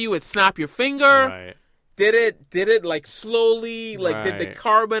 Like how you would snap your finger? Right. Did it like slowly, like did the Right.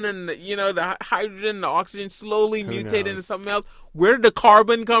 carbon and the hydrogen and the oxygen slowly mutate into knows? something else? Where did the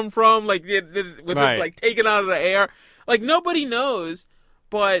carbon come from? Like was Right. it like taken out of the air? Like nobody knows.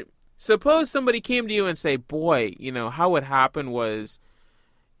 But suppose somebody came to you and say, boy, how it happened was,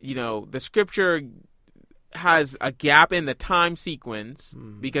 the scripture has a gap in the time sequence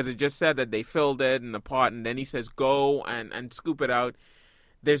because it just said that they filled it in the pot, and then he says go and scoop it out.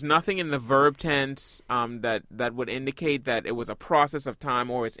 There's nothing in the verb tense that would indicate that it was a process of time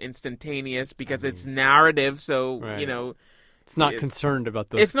or it's instantaneous because it's narrative. So, Right. It's not concerned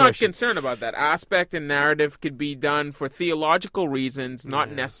about those It's not questions. concerned about that. Aspect and narrative could be done for theological reasons,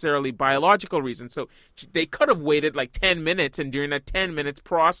 not necessarily biological reasons. So they could have waited like 10 minutes, and during that 10 minutes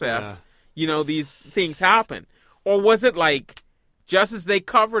process, these things happen. Or was it like, just as they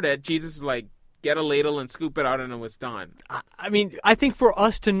covered it, Jesus is like, get a ladle and scoop it out and it was done? I mean, I think for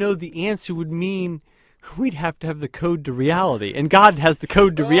us to know the answer would mean we'd have to have the code to reality, and God has the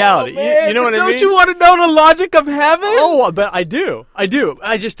code to reality. Man, you know what I mean? Don't you want to know the logic of heaven? Oh, but I do. I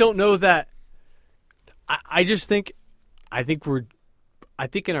just don't know that. I think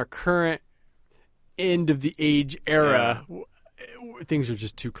in our current end of the age era, things are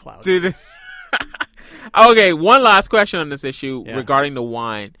just too cloudy. Dude, okay, one last question on this issue regarding the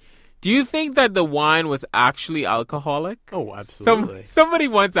wine. Do you think that the wine was actually alcoholic? Oh, absolutely. Somebody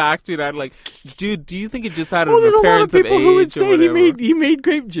once asked me that, like, dude, do you think it just had an there's appearance a lot of people age who would say or whatever? he made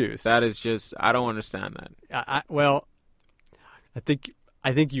grape juice. That is just, I don't understand that. I think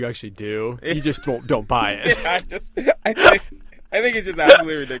you actually do. You just don't buy it. I think it's just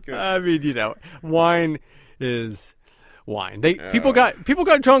absolutely ridiculous. I mean, wine is wine. People got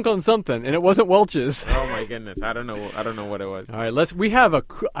drunk on something, and it wasn't Welch's. Oh my goodness, I don't know what it was. All right, we have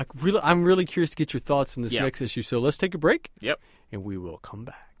I'm really curious to get your thoughts on this next issue. So let's take a break. Yep. And we will come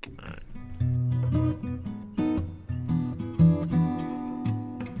back. All right.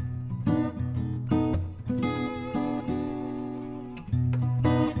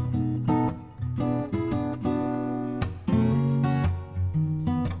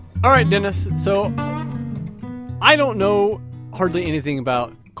 All right, Dennis. So I don't know hardly anything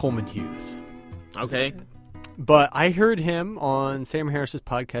about Coleman Hughes. Okay. But I heard him on Sam Harris's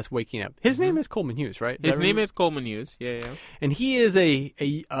podcast, Waking Up. His name is Coleman Hughes, right? His name is Coleman Hughes. Yeah. And he is a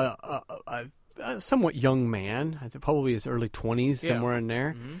somewhat young man, I think probably his early 20s, somewhere in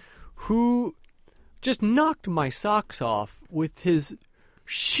there, who just knocked my socks off with his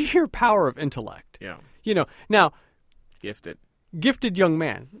sheer power of intellect. Yeah. Now, Gifted young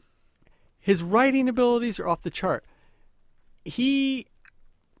man. His writing abilities are off the chart. He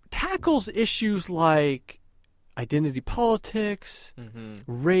tackles issues like identity politics,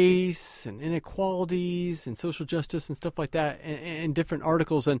 race, and inequalities, and social justice, and stuff like that in different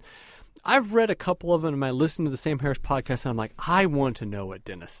articles. And I've read a couple of them, and I listened to the Sam Harris podcast, and I'm like, I want to know what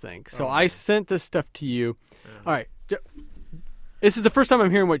Dennis thinks. So I sent this stuff to you. All right. This is the first time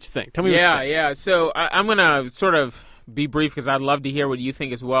I'm hearing what you think. Tell me what you think. Yeah. So I'm going to sort of be brief because I'd love to hear what you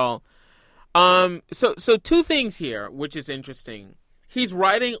think as well. So two things here, which is interesting. He's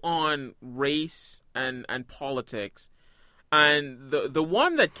writing on race and politics, and the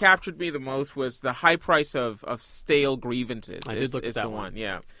one that captured me the most was the high price of stale grievances. I did look at that one.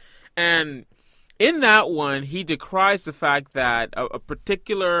 Yeah. And in that one, he decries the fact that a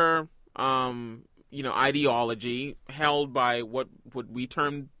particular ideology held by what would we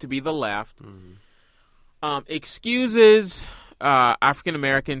term to be the left excuses African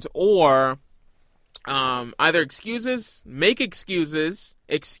Americans, or either make excuses,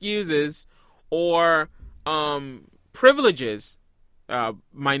 or privileges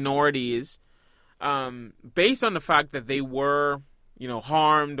minorities based on the fact that they were,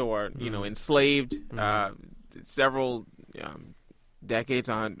 harmed or enslaved several decades,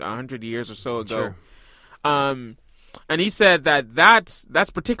 100 years or so ago. Sure. And he said that that's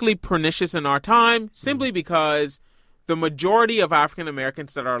particularly pernicious in our time, simply because the majority of African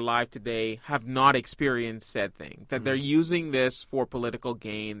Americans that are alive today have not experienced said thing. That they're using this for political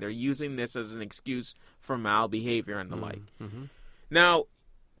gain. They're using this as an excuse for malbehavior and the like. Now,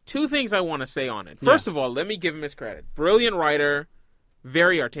 two things I want to say on it. First of all, let me give him his credit. Brilliant writer,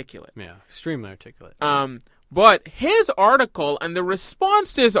 very articulate. Yeah, extremely articulate. But his article and the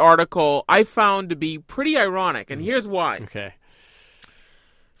response to his article I found to be pretty ironic, and here's why. Okay.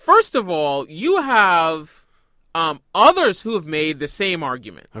 First of all, you have others who have made the same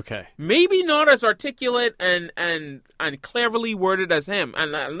argument. Okay. Maybe not as articulate and cleverly worded as him.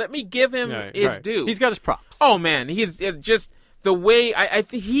 And let me give him his due. He's got his props. Oh, man. He's just the way I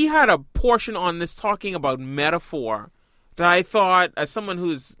think he had a portion on this talking about metaphor that I thought, as someone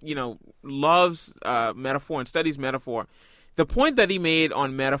who's, loves metaphor and studies metaphor, the point that he made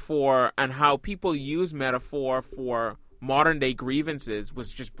on metaphor and how people use metaphor for modern day grievances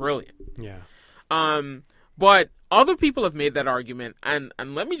was just brilliant. Yeah. But other people have made that argument, and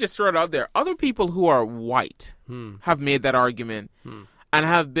let me just throw it out there. Other people who are white have made that argument and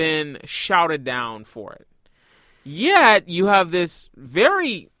have been shouted down for it. Yet, you have this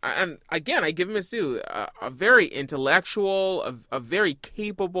very, and again, I give him his due, a very intellectual, a very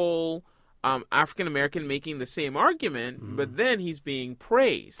capable African-American making the same argument, but then he's being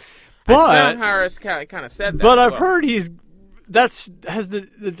praised. But, and Sam Harris kind of said that. But I've heard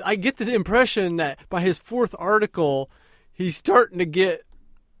I get the impression that by his fourth article, he's starting to get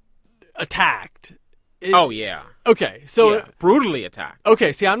attacked. Oh yeah. Okay, so brutally attacked.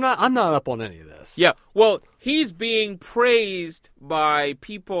 Okay, see, I'm not up on any of this. Yeah, well, he's being praised by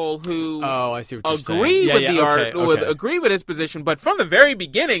people who I see what you're agree saying. with agree with his position, but from the very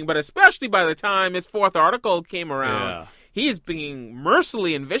beginning, but especially by the time his fourth article came around. He's being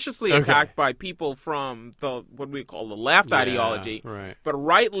mercilessly and viciously attacked by people from what we call the left ideology, but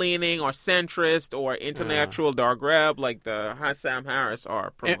right-leaning or centrist or intellectual dark web like the Sam Harris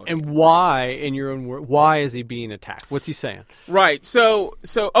are promoting. And why, in your own word, why is he being attacked? What's he saying? Right. So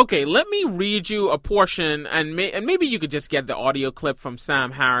okay, let me read you a portion, and maybe you could just get the audio clip from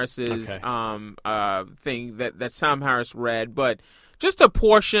Sam Harris's thing that Sam Harris read, but just a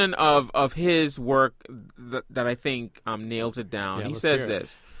portion of his work that I think nails it down. He says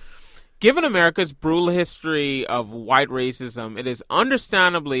this: given America's brutal history of white racism, it is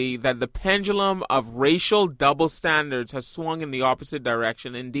understandably that the pendulum of racial double standards has swung in the opposite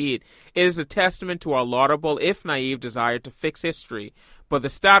direction. Indeed, it is a testament to our laudable, if naive, desire to fix history, but the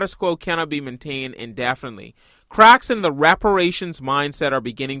status quo cannot be maintained indefinitely. Cracks in the reparations mindset are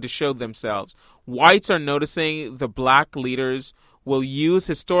beginning to show themselves. Whites are noticing the black leaders will use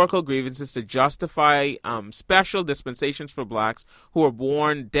historical grievances to justify special dispensations for blacks who were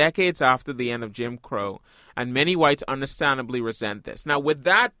born decades after the end of Jim Crow, and many whites understandably resent this. Now, with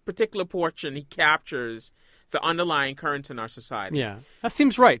that particular portion, he captures the underlying currents in our society. Yeah, that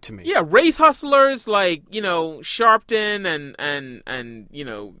seems right to me. Yeah, race hustlers like, Sharpton and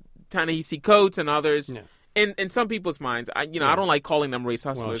Ta-Nehisi Coates and others. Yeah. In some people's minds, I don't like calling them race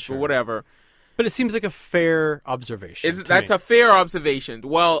hustlers, but whatever. But it seems like a fair observation. That's a fair observation.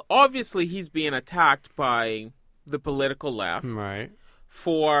 Well, obviously, he's being attacked by the political left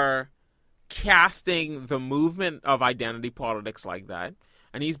for casting the movement of identity politics like that.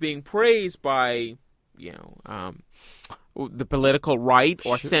 And he's being praised by, the political right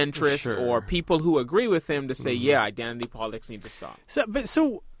or centrist or people who agree with him to say, identity politics need to stop.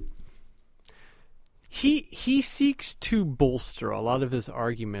 So he seeks to bolster a lot of his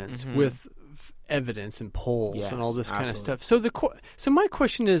arguments with evidence and polls and all this kind of stuff. So my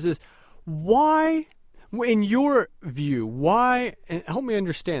question is why, in your view, why? And help me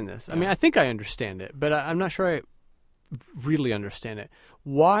understand this. I mean, I think I understand it, but I'm not sure I really understand it.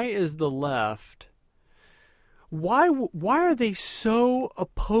 Why is the left? Why are they so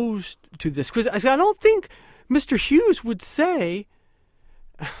opposed to this? Because I don't think Mr. Hughes would say.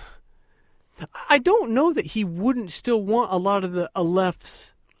 I don't know that he wouldn't still want a lot of the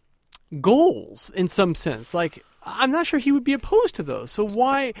left's goals in some sense. Like, I'm not sure he would be opposed to those. So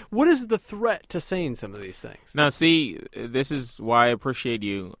what is the threat to saying some of these things? Now, see, this is why I appreciate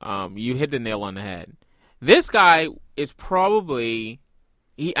you. You hit the nail on the head. This guy is probably,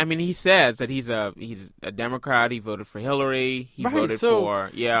 he says that he's a Democrat. He voted for Hillary. He voted for,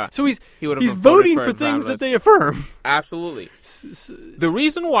 So he's voting for things that they affirm. Absolutely. The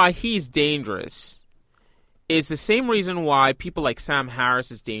reason why he's dangerous is the same reason why people like Sam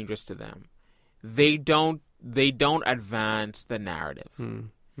Harris is dangerous to them. They don't advance the narrative.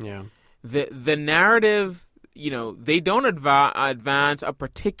 The narrative, they don't advance a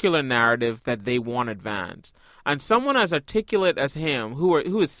particular narrative that they want advanced. And someone as articulate as him, who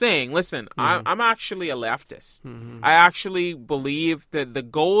is saying, listen, I'm actually a leftist. I actually believe that the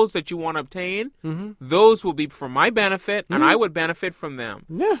goals that you want to obtain, those will be for my benefit, and I would benefit from them.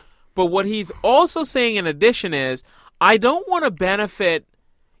 Yeah. But what he's also saying in addition is, I don't want to benefit,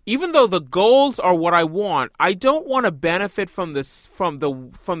 even though the goals are what I want, I don't want to benefit from this from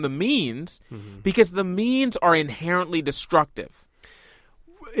the means, because the means are inherently destructive.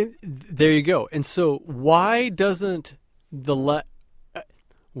 There you go. And so why doesn't the left...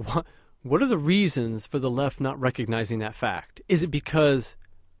 What are the reasons for the left not recognizing that fact? Is it because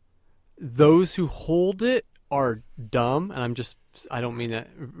those who hold it are dumb? And I don't mean that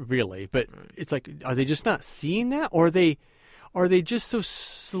really, but it's like, are they just not seeing that? Or are they just so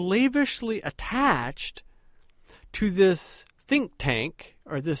slavishly attached to this think tank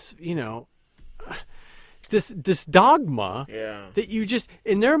or this, this dogma that you just,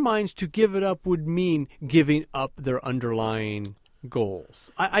 in their minds, to give it up would mean giving up their underlying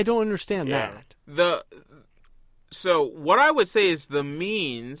goals? I don't understand that. So what I would say is the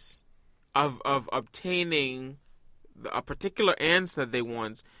means of obtaining a particular answer that they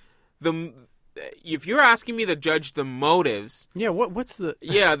want, if you're asking me to judge the motives, what's the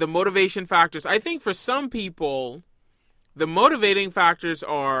the motivation factors, I think for some people the motivating factors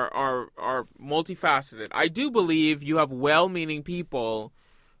are multifaceted. I do believe you have well-meaning people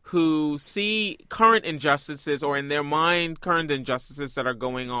who see current injustices, or in their mind current injustices that are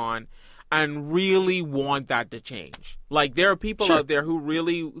going on, and really want that to change. Like, there are people out there who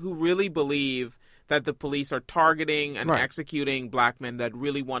really believe that the police are targeting and executing black men, that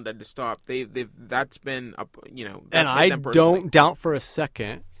really want that to stop. That's been and I don't doubt for a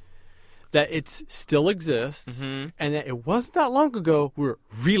second that it still exists, and that it wasn't that long ago where it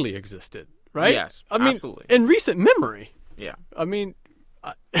really existed, right? Yes, I mean, absolutely. In recent memory. Yeah. I mean,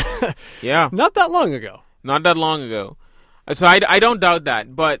 yeah. Not that long ago. Not that long ago. So I don't doubt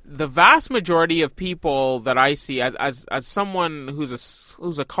that, but the vast majority of people that I see, as someone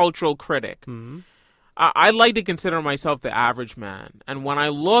who's a cultural critic, I like to consider myself the average man. And when I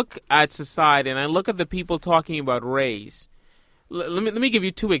look at society and I look at the people talking about race, let me give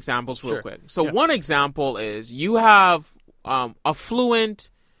you two examples real quick. So one example is you have affluent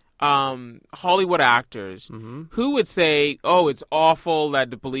Hollywood actors who would say, "Oh, it's awful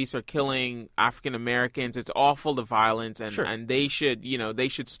that the police are killing African Americans. It's awful, the violence, and they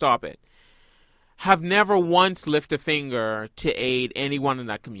should stop it." Have never once lifted a finger to aid anyone in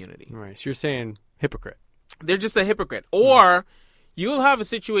that community. Right. So you're saying hypocrite. They're just a hypocrite. Or you'll have a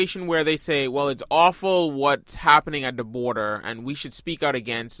situation where they say, "Well, it's awful what's happening at the border, and we should speak out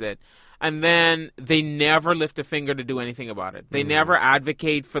against it." And then they never lift a finger to do anything about it. They never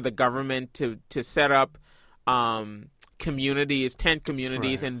advocate for the government to set up communities, tent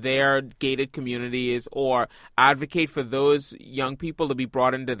communities in their gated communities, or advocate for those young people to be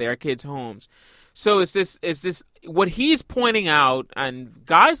brought into their kids' homes. So it's this what he's pointing out, and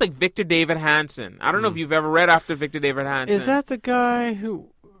guys like Victor David Hanson. I don't know if you've ever read after Victor David Hanson. Is that the guy who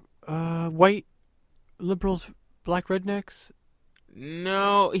white liberals, black rednecks?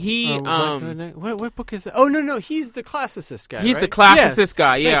 No, he what book is that? Oh no, he's the classicist guy. He's right? the classicist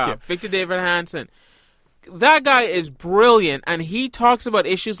guy, yeah. Victor David Hanson. That guy is brilliant, and he talks about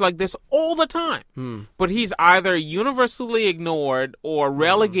issues like this all the time. But he's either universally ignored or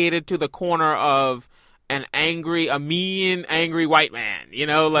relegated to the corner of a mean, angry white man. I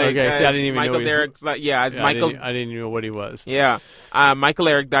didn't even Michael know Derrick's I didn't know what he was. Yeah, Michael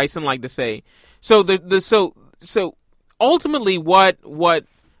Eric Dyson liked to say. So so ultimately, what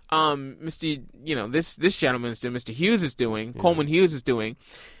Mr. This gentleman is doing, Mr. Hughes is doing, Coleman Hughes is doing,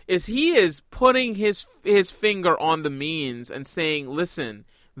 is he is putting his finger on the means and saying, listen,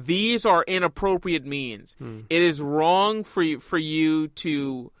 these are inappropriate means. It is wrong for you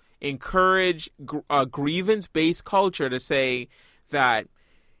to encourage a grievance-based culture to say that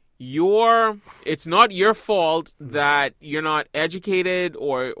it's not your fault that you're not educated,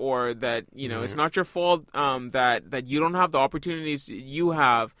 or that it's not your fault that you don't have the opportunities you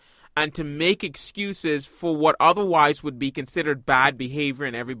have, and to make excuses for what otherwise would be considered bad behavior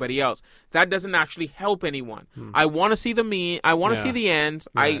in everybody else. That doesn't actually help anyone. I want to see the mean. I want to see the ends.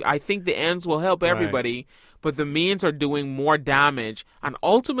 Right. I think the ends will help everybody, but the means are doing more damage and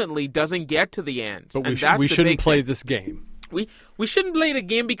ultimately doesn't get to the ends. But we shouldn't play this game. We shouldn't play the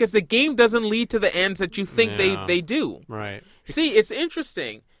game because the game doesn't lead to the ends that you think they do. Right. See, it's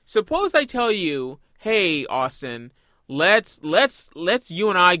interesting. Suppose I tell you, "Hey, Austin, let's you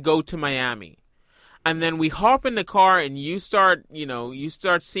and I go to Miami," and then we hop in the car and you start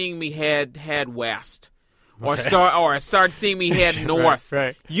seeing me head west, or start seeing me head north.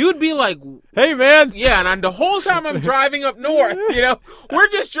 Right. You'd be like, "Hey, man." Yeah, and the whole time I'm driving up north, we're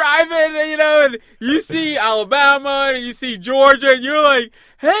just driving, and you see Alabama, and you see Georgia, and you're like,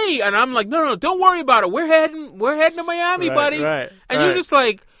 "Hey," and I'm like, "No, don't worry about it. We're heading to Miami, buddy." Right. And you're just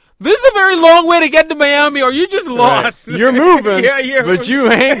like, this is a very long way to get to Miami, or you're just lost. Right. You're moving, but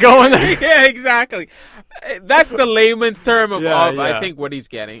you ain't going there. Yeah, exactly. That's the layman's term of I think what he's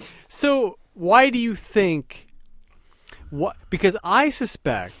getting. So why do you think? Because I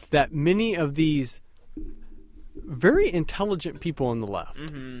suspect that many of these very intelligent people on the left,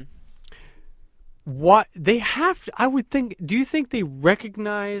 what they have to, I would think. Do you think they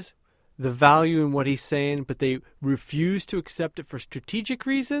recognize the value in what he's saying, but they refuse to accept it for strategic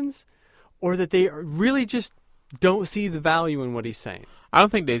reasons, or that they really just don't see the value in what he's saying? I don't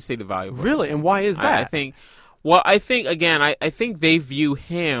think they see the value. Really, and why is that? I think again, I think they view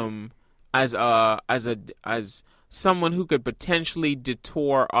him as someone who could potentially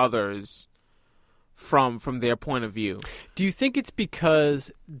detour others from their point of view. Do you think it's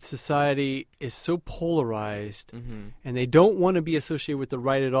because society is so polarized and they don't want to be associated with the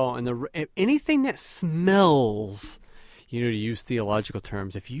right at all, and anything that smells, to use theological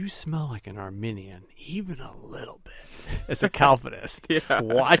terms, if you smell like an Arminian, even a little bit, as a Calvinist,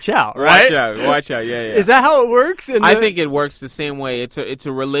 watch out, right? Watch out, yeah. Is that how it works? I think it works the same way. It's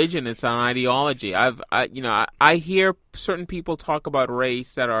a religion. It's an ideology. I hear certain people talk about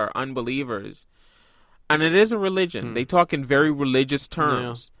race that are unbelievers. And it is a religion. They talk in very religious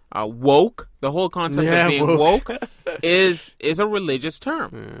terms. Yeah. Woke, the whole concept of being woke is a religious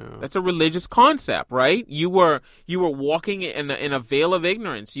term. Yeah. That's a religious concept, right? You were walking in a veil of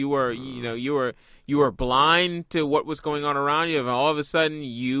ignorance. You were blind to what was going on around you, and all of a sudden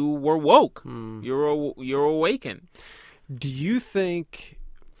you were woke. You're awakened. Do you think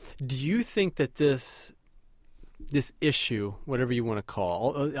that this issue, whatever you want to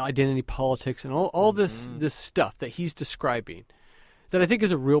call, identity politics and all this stuff that he's describing, that I think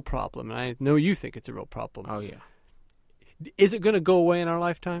is a real problem, and I know you think it's a real problem. Oh, yeah. Is it going to go away in our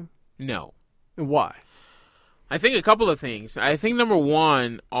lifetime? No. And why? I think a couple of things. I think number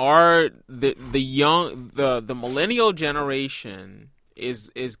one are the millennial generation is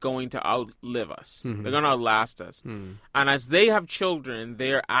going to outlive us. They're going to outlast us. And as they have children,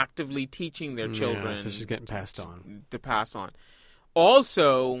 they're actively teaching their children. So it's just getting passed on. To pass on.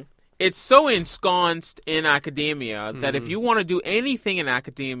 Also, it's so ensconced in academia that if you want to do anything in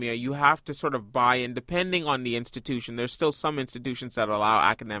academia, you have to sort of buy in, depending on the institution. There's still some institutions that allow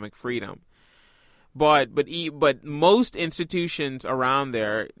academic freedom. But most institutions around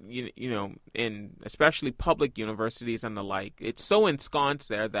there, in especially public universities and the like, it's so ensconced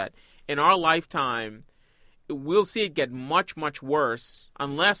there that in our lifetime, we'll see it get much, much worse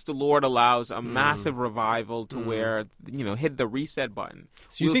unless the Lord allows a massive revival to where, hit the reset button.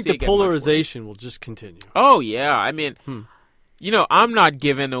 So you think the polarization will just continue? Oh, yeah. I mean, I'm not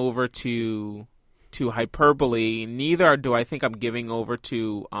given over to hyperbole. Neither do I think I'm giving over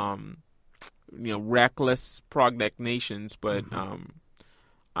to reckless prognostications, but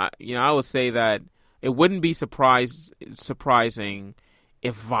I will say that it wouldn't be surprising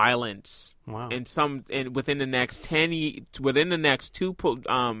if violence within the next two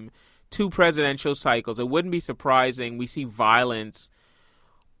presidential cycles, it wouldn't be surprising we see violence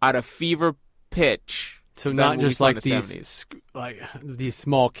at a fever pitch. So not just like these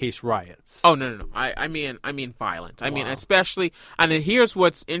small case riots. Oh no! I mean violence. I mean especially, and here's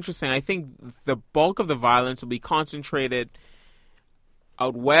what's interesting. I think the bulk of the violence will be concentrated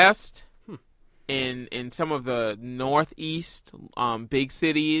out west, in some of the northeast big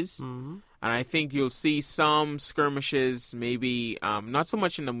cities, and I think you'll see some skirmishes. Maybe not so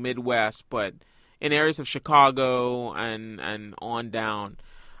much in the Midwest, but in areas of Chicago and on down.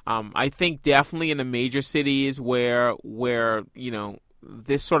 I think definitely in the major cities where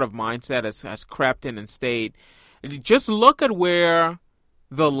this sort of mindset has crept in and stayed. Just look at where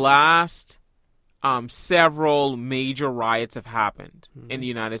the last several major riots have happened in the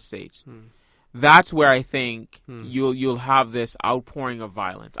United States. That's where I think you'll have this outpouring of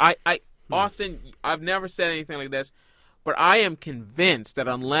violence. Austin, I've never said anything like this, but I am convinced that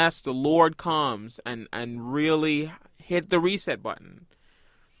unless the Lord comes and really hit the reset button,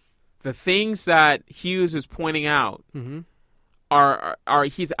 the things that Hughes is pointing out are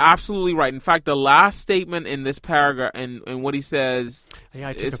he's absolutely right. In fact, the last statement in this paragraph and what he says,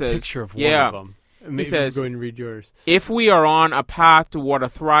 I took a picture of one of them. Maybe he says, go and read yours. If we are on a path toward a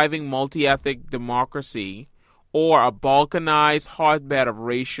thriving multi-ethnic democracy or a balkanized hotbed of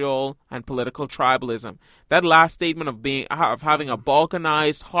racial and political tribalism, that last statement of having a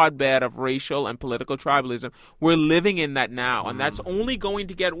balkanized hotbed of racial and political tribalism, we're living in that now, and that's only going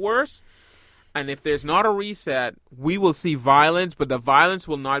to get worse. And if there's not a reset, we will see violence, but the violence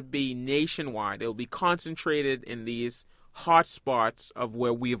will not be nationwide. It will be concentrated in these hot spots of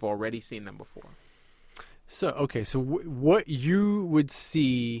where we've already seen them before. So what you would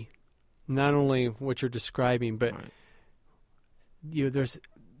see, not only what you're describing, but Right.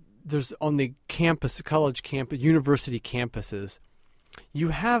 There's on the campus, college campus, university campuses, you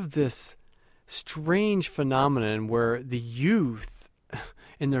have this strange phenomenon where the youth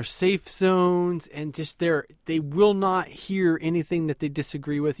in their safe zones and just they will not hear anything that they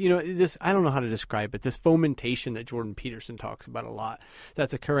disagree with. This, I don't know how to describe it, this fomentation that Jordan Peterson talks about a lot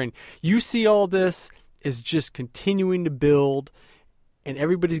that's occurring. You see all this is just continuing to build, and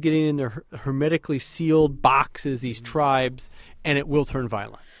everybody's getting in their hermetically sealed boxes, these tribes, and it will turn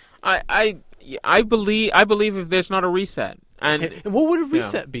violent. I believe if there's not a reset, and what would a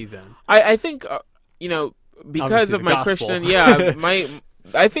reset be then? I think because Obviously of the my gospel. Christian,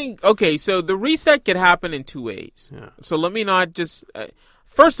 I think okay. So the reset could happen in two ways. Yeah. So let me not just.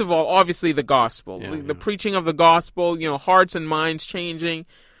 First of all, obviously the gospel, the preaching of the gospel. Hearts and minds changing.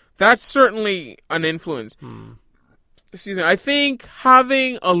 That's certainly an influence. Excuse me. I think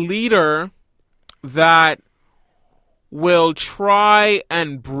having a leader that will try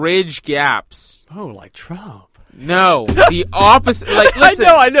and bridge gaps. Oh, like Trump. No, the opposite. Like, listen,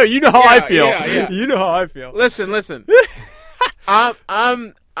 I know. You know how I feel. Yeah. You know how I feel. Listen.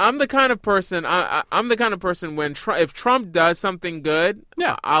 I'm the kind of person. I'm the kind of person when if Trump does something good,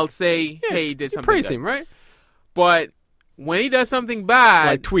 I'll say, hey, he did something praise good. him, right? But when he does something bad,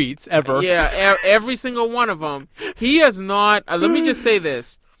 Like tweets ever. yeah, every single one of them, he has not. Let me just say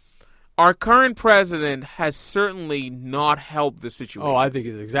this: our current president has certainly not helped the situation. Oh, I think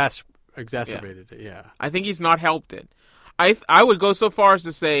he's exacerbated it. Yeah. I think he's not helped it. I would go so far as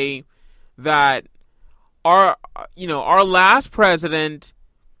to say that our last president,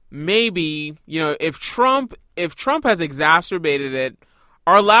 maybe, if Trump has exacerbated it,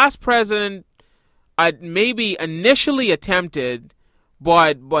 our last president maybe initially attempted,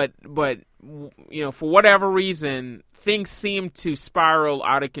 but for whatever reason, things seemed to spiral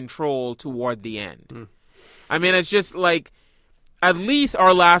out of control toward the end. I mean, it's just like, at least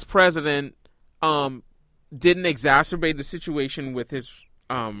our last president didn't exacerbate the situation with his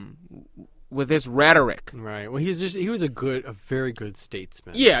rhetoric. Right. Well, he was a very good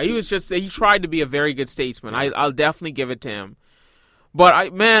statesman. Yeah, he tried to be a very good statesman. I'll definitely give it to him.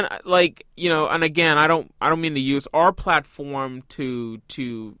 But and again, I don't mean to use our platform to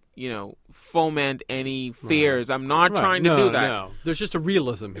foment any fears. Right. I'm not trying to do that. No, there's just a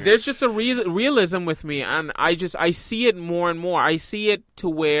realism here. There's just a realism with me, and I see it more and more. I see it to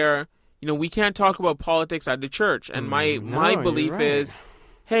where we can't talk about politics at the church, and my belief is,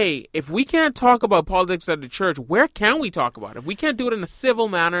 hey, if we can't talk about politics at the church, where can we talk about it? If we can't do it in a civil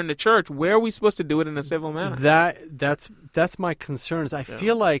manner in the church, where are we supposed to do it in a civil manner? That's my concerns. I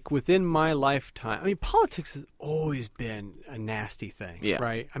feel like within my lifetime, I mean, politics has always been a nasty thing,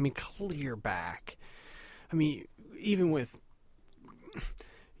 right? I mean, clear back. I mean, even with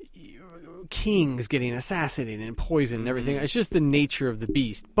kings getting assassinated and poisoned and everything, it's just the nature of the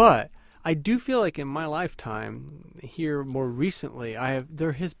beast. But I do feel like in my lifetime, here more recently,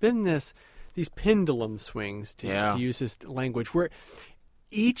 there has been these pendulum swings, to use this language, where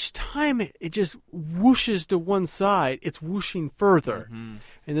each time it just whooshes to one side, it's whooshing further. Mm-hmm.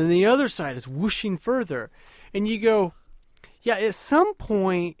 And then the other side is whooshing further. And you go, yeah, at some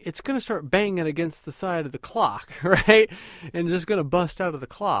point, it's going to start banging against the side of the clock, right? And just going to bust out of the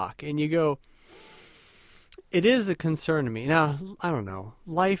clock. And you go, it is a concern to me. Now, I don't know.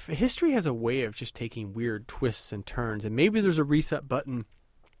 History has a way of just taking weird twists and turns. And maybe there's a reset button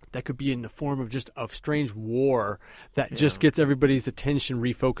that could be in the form of just a strange war that just gets everybody's attention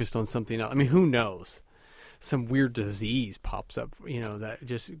refocused on something else. I mean, who knows? Some weird disease pops up, that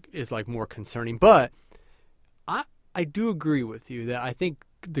just is like more concerning. But I do agree with you that I think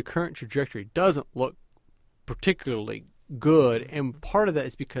the current trajectory doesn't look particularly good. And part of that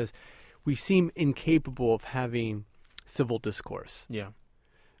is because we seem incapable of having civil discourse. Yeah.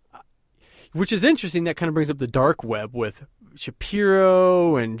 Which is interesting. That kind of brings up the dark web with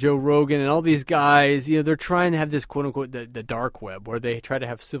Shapiro and Joe Rogan and all these guys. They're trying to have this quote unquote the dark web where they try to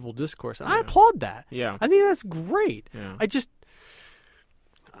have civil discourse. And I applaud that. Yeah. I think that's great. Yeah.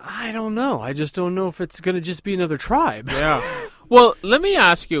 I don't know. I just don't know if it's going to just be another tribe. Yeah. Well, let me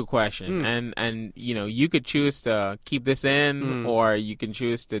ask you a question, and you could choose to keep this in, or you can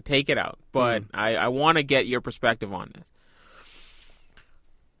choose to take it out. But I want to get your perspective on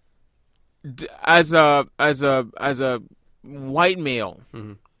this. As a white male,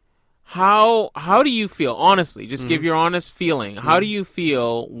 how do you feel? Honestly, just give your honest feeling. How do you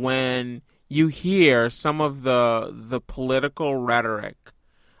feel when you hear some of the political rhetoric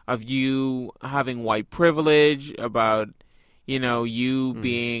of you having white privilege, about you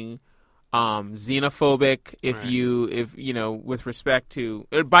being xenophobic if Right. you know, with respect to,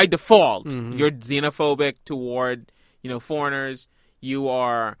 by default, Mhm. you're xenophobic toward, you know, foreigners. You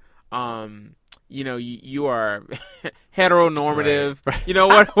are, you know, you are heteronormative. Right. You know,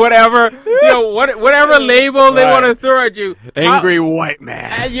 whatever, you know, whatever label they Right. want to throw at you. Angry white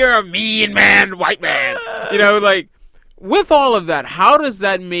man. You're a mean man, white man. You know, like, with all of that, how does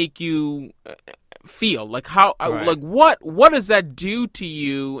that make you feel? Like, how, Right. like, what does that do to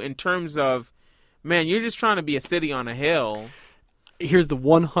you in terms of, man, you're just trying to be a city on a hill. Here's the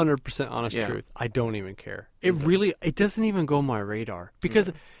 100% honest Yeah. truth. I don't even care. It doesn't even go on my radar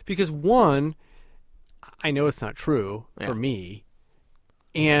because one, I know it's not true Yeah. for me,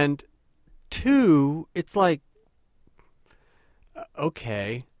 and two, it's like,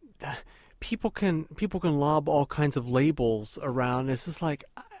 okay, people can lob all kinds of labels around. It's just like,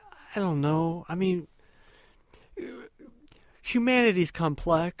 I don't know. I mean, humanity's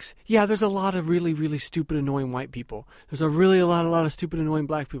complex. Yeah, there's a lot of really, really stupid, annoying white people. There's a lot of stupid, annoying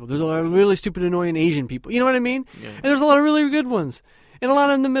black people. There's a lot of really stupid, annoying Asian people. You know what I mean? Yeah. And there's a lot of really good ones, and a lot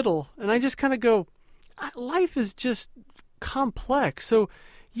in the middle. And I just kind of go, life is just complex. So,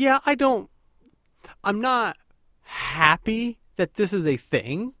 yeah, I'm not happy that this is a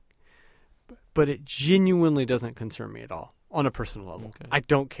thing, but it genuinely doesn't concern me at all on a personal level. Okay. I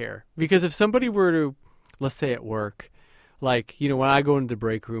don't care. Because if somebody were to, let's say at work, like, you know, when I go into the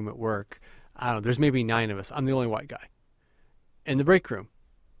break room at work, I don't know, there's maybe 9 of us. I'm the only white guy in the break room.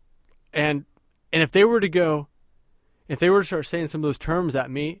 And if they were to start saying some of those terms at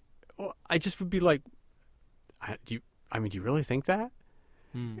me, well, I just would be like, do you really think that?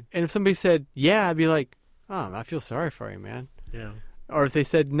 And if somebody said, yeah, I'd be like, oh, I feel sorry for you, man. Yeah. Or if they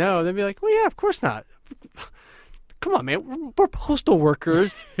said no, they'd be like, well, yeah, of course not. Come on, man. We're postal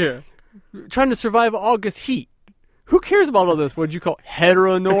workers Yeah. trying to survive August heat. Who cares about all this? What'd you call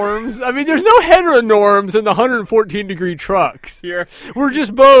heteronorms? I mean, there's no heteronorms in the 114-degree trucks. Yeah. We're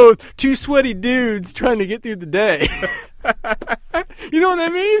just both two sweaty dudes trying to get through the day. You know what I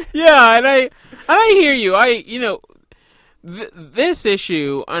mean? Yeah, and I hear you. You know, this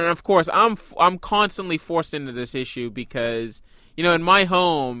issue, and of course, I'm constantly forced into this issue because, you know, in my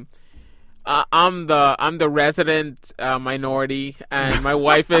home, I'm the resident minority, and my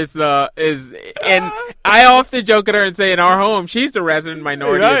wife is and I often joke at her and say in our home she's the resident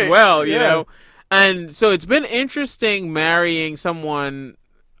minority Right. as well, you Yeah. know, and so it's been interesting marrying someone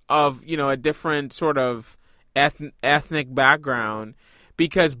of, you know, a different sort of ethnic background,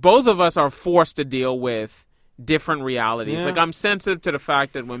 because both of us are forced to deal with different realities. Yeah. Like, I'm sensitive to the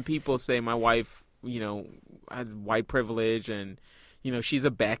fact that when people say my wife, you know, had white privilege and, you know, she's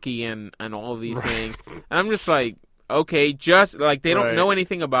a Becky and all of these things. And I'm just like, okay, just like they don't Right. know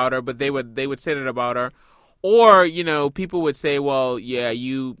anything about her, but they would say that about her. Or, you know, people would say, well, yeah,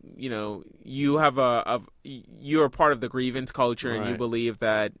 you know, you have you're part of the grievance culture and you Right. believe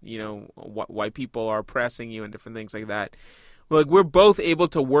that, you know, white people are oppressing you and different things like that. Like, we're both able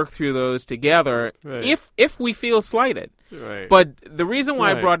to work through those together Right. if we feel slighted. Right. But the reason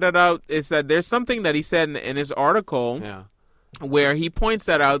why I Right. brought that out is that there's something that he said in his article yeah. where he points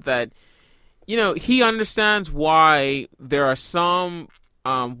that out, that, you know, he understands why there are some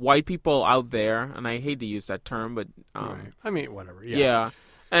white people out there, and I hate to use that term, but Right. I mean, whatever. Yeah. yeah,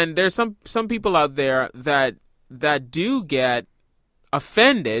 and there's some people out there that do get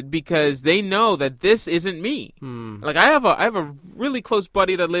offended because they know that this isn't me. Like, I have a really close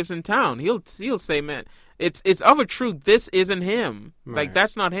buddy that lives in town. He'll say, man, it's of a truth, this isn't him. Like, Right.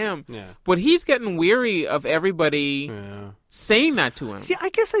 that's not him. Yeah. But he's getting weary of everybody Yeah. saying that to him. See, I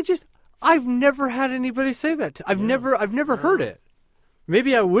guess I've never had anybody say that. I've never heard it.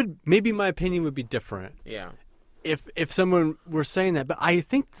 Maybe I would. Maybe my opinion would be different Yeah. if someone were saying that. But I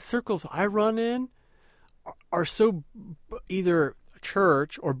think the circles I run in are so either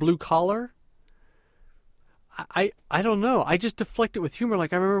church or blue collar. I don't know. I just deflect it with humor.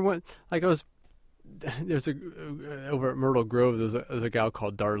 Like, I remember when, like, there's over at Myrtle Grove. There's a gal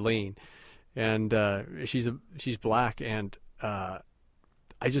called Darlene, and she's black, and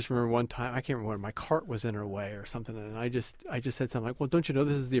I just remember one time, I can't remember when, my cart was in her way or something, and I just said something like, well, don't you know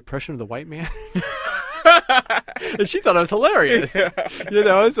this is the oppression of the white man? And she thought I was hilarious. You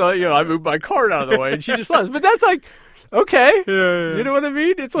know, so, you know, I moved my cart out of the way, and she just laughed. But that's like, okay. Yeah. You know what I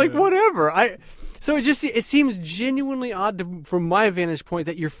mean? It's like, whatever. So it seems genuinely odd from my vantage point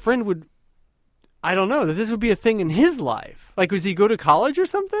that your friend would, I don't know, that this would be a thing in his life. Like, does he go to college or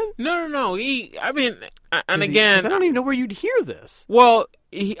something? No. I mean, and 'Cause again, I don't even know where you'd hear this. well,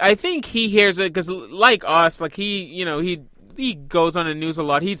 I think he hears it because, like us, like he goes on the news a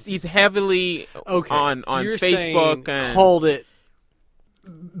lot. He's heavily Okay. on so you're Facebook saying and called it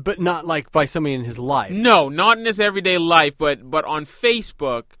But not like by somebody in his life. No, not in his everyday life, but on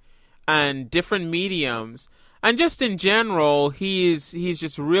Facebook and different mediums, and just in general, he's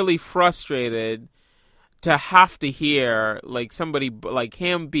just really frustrated to have to hear like somebody like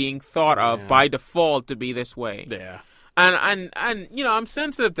him being thought of by default to be this way. Yeah. And I'm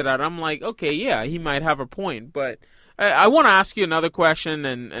sensitive to that. I'm like, okay, yeah, he might have a point, but I want to ask you another question,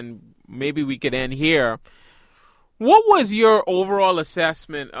 and maybe we could end here. What was your overall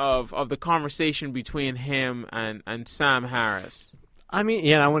assessment of the conversation between him and Sam Harris? I mean,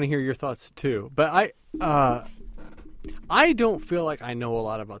 yeah, I want to hear your thoughts too. But I don't feel like I know a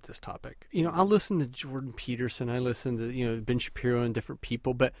lot about this topic. I listen to Jordan Peterson. I listen to Ben Shapiro and different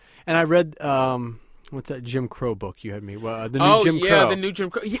people. And I read what's that Jim Crow book you had me? The new Jim Crow. Yeah, the new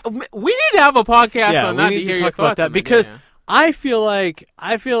Jim Crow. Yeah, we need to have a podcast on that to hear your thoughts about that because I feel like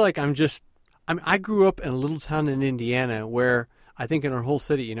I grew up in a little town in Indiana where I think in our whole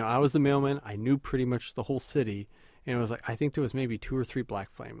city, I was the mailman. I knew pretty much the whole city. And it was like, I think there was maybe 2 or 3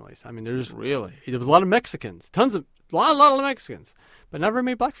 black families. I mean, there was a lot of Mexicans, a lot of Mexicans, but never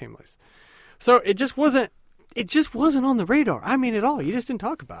made black families. So it just wasn't on the radar. I mean, at all. You just didn't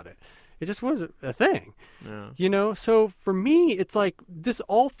talk about it. It just wasn't a thing. Yeah. So for me, it's like this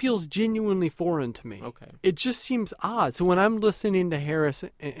all feels genuinely foreign to me. Okay. It just seems odd. So when I'm listening to Harris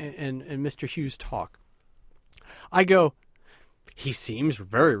and Mr. Hughes talk, I go, he seems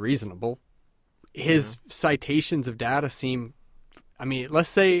very reasonable. His citations of data seem, I mean,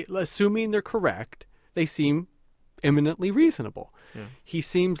 assuming they're correct, they seem eminently reasonable. Yeah. He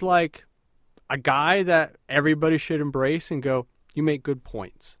seems like a guy that everybody should embrace and go, you make good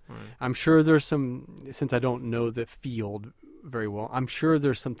points. Right. I'm sure there's some, since I don't know the field very well, I'm sure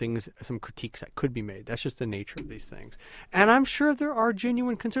there's some things, some critiques that could be made. That's just the nature of these things. And I'm sure there are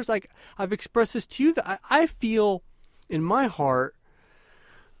genuine concerns. Like I've expressed this to you, that I feel in my heart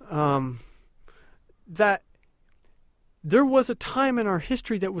that there was a time in our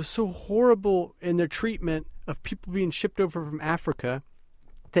history that was so horrible in their treatment of people being shipped over from Africa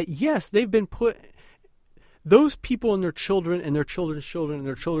that, yes, they've been put... Those people and their children and their children's children and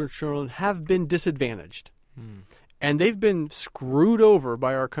their children's children have been disadvantaged. And they've been screwed over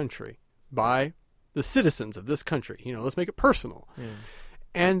by our country, by the citizens of this country. Let's make it personal. Yeah.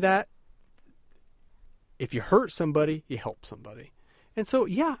 And that if you hurt somebody, you help somebody. And so,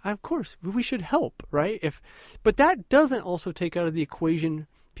 yeah, of course, we should help, right? But that doesn't also take out of the equation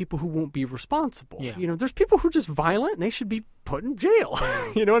people who won't be responsible. Yeah. There's people who are just violent and they should be put in jail.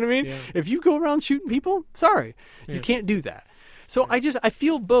 You know what I mean? Yeah. If you go around shooting people, sorry, you can't do that. So I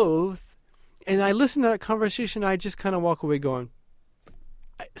feel both, and I listen to that conversation, I just kind of walk away going,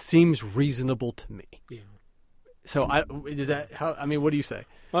 it seems reasonable to me. Yeah. So what do you say?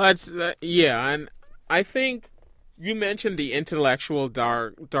 Well, that's, and I think you mentioned the intellectual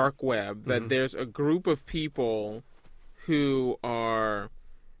dark web, that there's a group of people who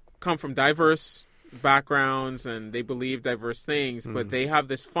come from diverse backgrounds and they believe diverse things, but they have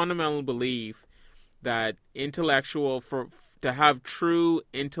this fundamental belief that to have true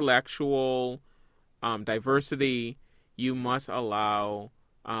intellectual diversity, you must allow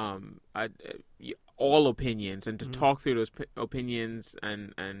all opinions and to talk through those opinions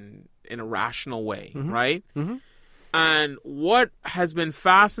and in a rational way, right? Mm-hmm. And what has been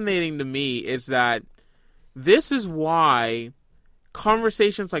fascinating to me is that this is why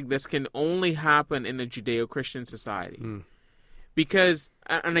conversations like this can only happen in a Judeo-Christian society. Because,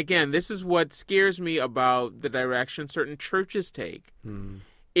 and again, this is what scares me about the direction certain churches take.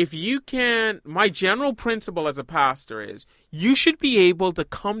 If you my general principle as a pastor is, you should be able to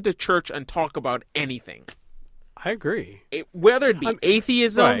come to church and talk about anything. I agree. Whether it be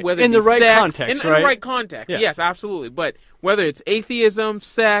atheism, whether in it be the right sex, context, in the right context, yes, absolutely. But whether it's atheism,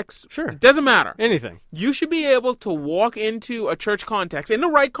 sex, it doesn't matter. Anything. You should be able to walk into a church context, in the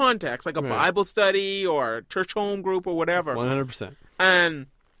right context, like a Bible study or a church home group or whatever. 100%. And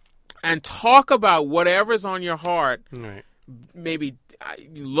talk about whatever's on your heart. Right. Maybe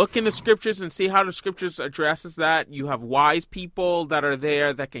look in the scriptures and see how the scriptures addresses that. You have wise people that are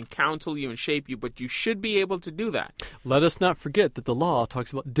there that can counsel you and shape you, but you should be able to do that. Let us not forget that the law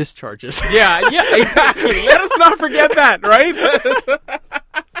talks about discharges. Yeah, exactly. Let us not forget that, right?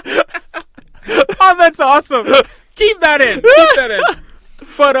 Oh, that's awesome. Keep that in.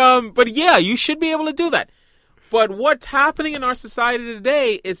 But yeah, you should be able to do that. But what's happening in our society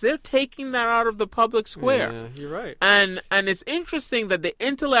today is they're taking that out of the public square. Yeah, you're right. And it's interesting that the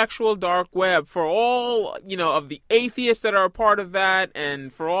intellectual dark web, for all, of the atheists that are a part of that,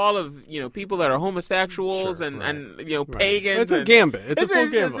 and for all of, people that are homosexuals and pagans. It's a gambit. It's a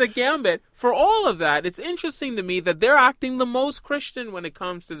full gambit. It's a gambit. For all of that, it's interesting to me that they're acting the most Christian when it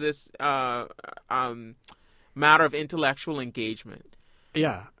comes to this matter of intellectual engagement.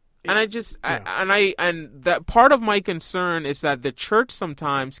 Yeah. And and that part of my concern is that the church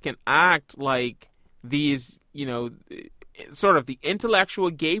sometimes can act like these, sort of the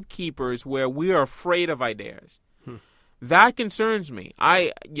intellectual gatekeepers where we are afraid of ideas. That concerns me.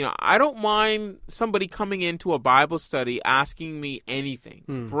 I don't mind somebody coming into a Bible study asking me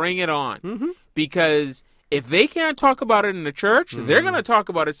anything. Bring it on. Mm-hmm. Because if they can't talk about it in the church, they're going to talk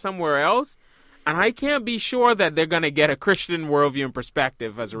about it somewhere else. And I can't be sure that they're going to get a Christian worldview and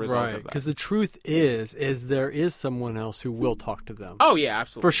perspective as a result of that. Because the truth is there is someone else who will talk to them. Oh yeah,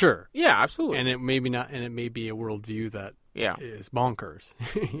 absolutely, for sure. Yeah, absolutely. And it may be not, and it may be a worldview that is bonkers.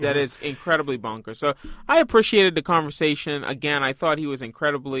 That is incredibly bonkers. So I appreciated the conversation. Again, I thought he was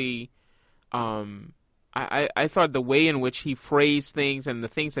incredibly. I thought the way in which he phrased things and the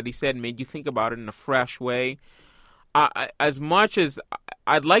things that he said made you think about it in a fresh way. As much as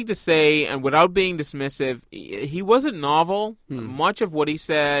I'd like to say, and without being dismissive, he wasn't novel. Much of what he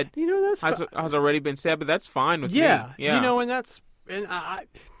said has already been said, but that's fine with me. Yeah. And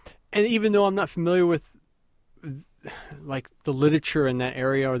even though I'm not familiar with like the literature in that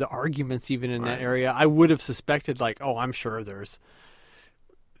area or the arguments even in that area, I would have suspected I'm sure this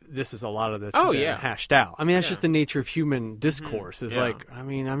is a lot of that's been hashed out. I mean, that's just the nature of human discourse.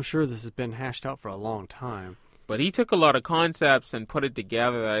 I'm sure this has been hashed out for a long time. But he took a lot of concepts and put it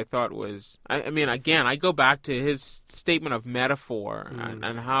together that I thought was... again, I go back to his statement of metaphor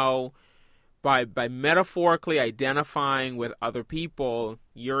and how by metaphorically identifying with other people,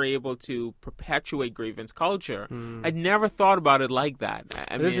 you're able to perpetuate grievance culture. I'd never thought about it like that.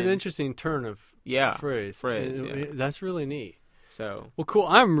 It's an interesting turn of phrase. That's really neat. So, well, cool.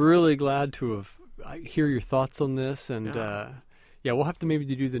 I'm really glad to hear your thoughts on this, and... we'll have to maybe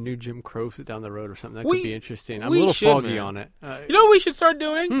do the new Jim Crow sit down the road or something. That could be interesting. I'm a little foggy on it. You know what we should start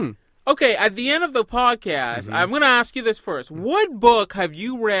doing? Okay, at the end of the podcast, I'm going to ask you this first. What book have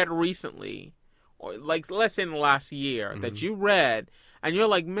you read recently, or let's say in the last year, that you read, and you're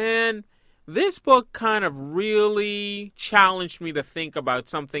like, man, this book kind of really challenged me to think about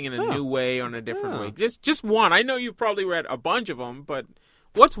something in a new way or in a different way? Just one. I know you've probably read a bunch of them, but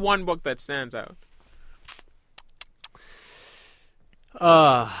what's one book that stands out?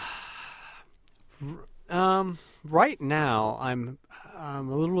 Right now I'm a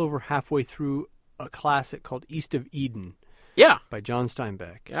little over halfway through a classic called East of Eden. Yeah. By John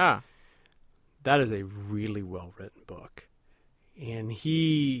Steinbeck. Yeah. That is a really well-written book. And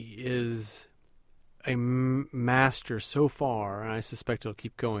he is a master so far, and I suspect it'll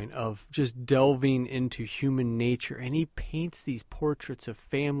keep going, of just delving into human nature. And he paints these portraits of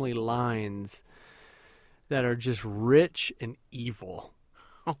family lines that are just rich and evil.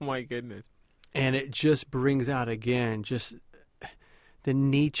 Oh my goodness. And it just brings out again just the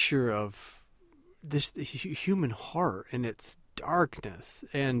nature of this human heart and its darkness.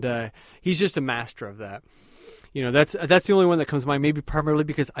 And he's just a master of that. That's the only one that comes to mind, maybe primarily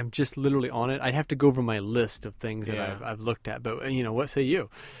because I'm just literally on it. I'd have to go over my list of things that I've looked at. But, what say you?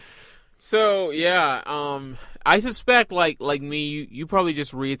 So, I suspect, like me, you probably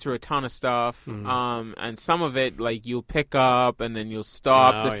just read through a ton of stuff, and some of it, you'll pick up, and then you'll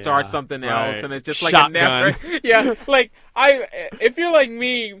stop to start something else, and it's just like Shotgun. a never... if you're like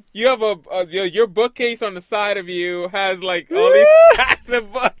me, you have your bookcase on the side of you has, all these stacks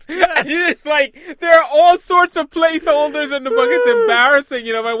of books, and you're just there are all sorts of placeholders in the book. It's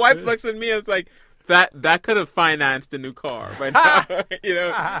embarrassing, my wife looks at me and it's like... That could have financed a new car, but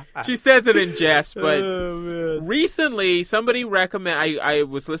she says it in jest. But recently, somebody I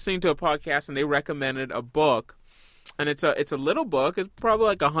was listening to a podcast and they recommended a book, and it's a little book. It's probably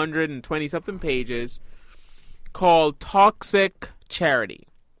 120 something pages, called Toxic Charity.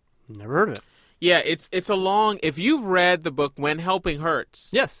 Never heard of it. Yeah, it's a long. If you've read the book When Helping Hurts,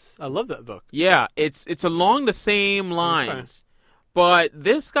 yes, I love that book. Yeah, it's along the same lines. Okay. But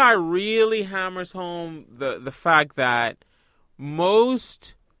this guy really hammers home the fact that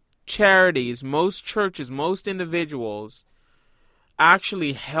most charities, most churches, most individuals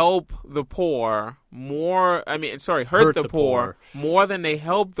actually help the poor more. Hurt the poor more than they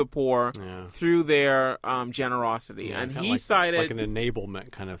help the poor through their generosity. Yeah, and he cited an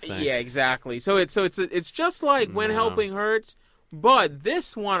enablement kind of thing. Yeah, exactly. So it's just like When Helping Hurts, but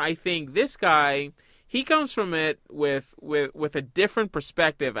this one, I think this guy. he comes from it with a different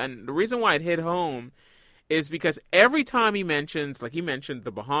perspective, and the reason why it hit home is because every time he mentioned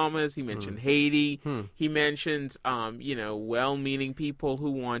the Bahamas, he mentioned Haiti, he mentions, well-meaning people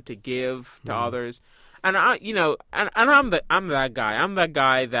who want to give to others. And I'm that guy. I'm that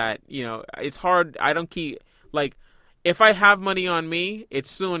guy that, it's hard. I don't keep, like, if I have money on me, it's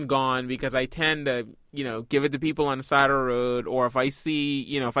soon gone because I tend to, give it to people on the side of the road. Or if I see,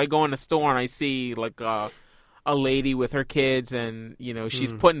 if I go in the store and I see, like, a lady with her kids and,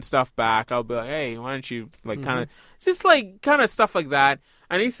 she's putting stuff back, I'll be like, hey, why don't you, like, kind of stuff like that.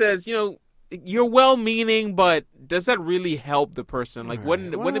 And he says, you're well-meaning, but does that really help the person? Like,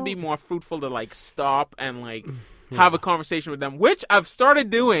 wouldn't it be more fruitful to, like, stop and, like, have a conversation with them, which I've started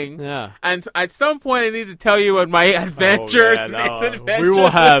doing. Yeah. And at some point, I need to tell you about my adventures. We will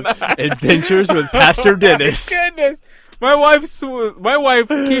have adventures with Pastor Dennis. Oh, my goodness. My wife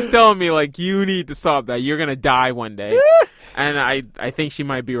keeps telling me, like, you need to stop that. You're gonna die one day, and I think she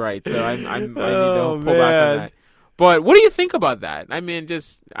might be right. So I need to pull back on that. But what do you think about that? I mean,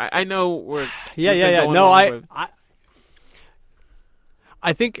 I know we're No,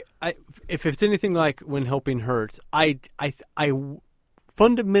 I think if it's anything like When Helping Hurts, I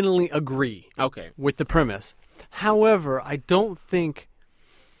fundamentally agree. Okay. With the premise. However, I don't think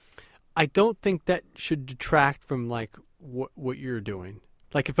that should detract from, like, what you're doing.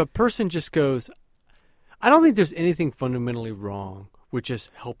 Like, if a person just goes, I don't think there's anything fundamentally wrong with just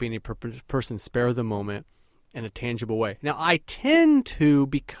helping a person spare the moment in a tangible way. Now, I tend to,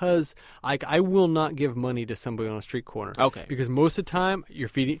 because I will not give money to somebody on a street corner. Okay. Because most of the time,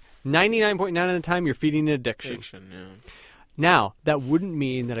 99.9% of the time, you're feeding an addiction. Now, that wouldn't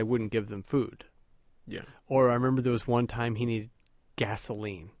mean that I wouldn't give them food. Yeah. Or I remember there was one time he needed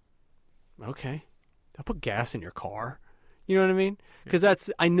gasoline. Okay. I'll put gas in your car. You know what I mean? Because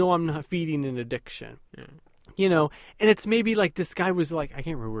I know I'm not feeding an addiction. Yeah. And it's maybe like this guy was like, I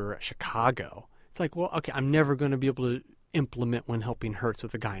can't remember, we were at Chicago. It's like, well, okay, I'm never going to be able to implement When Helping Hurts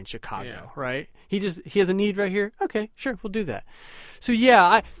with a guy in Chicago, right? He has a need right here. Okay, sure, we'll do that. So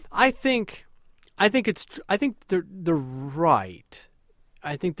yeah, I think they're right.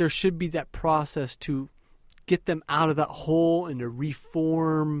 I think there should be that process to get them out of that hole and to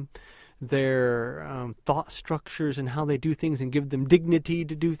reform their thought structures and how they do things and give them dignity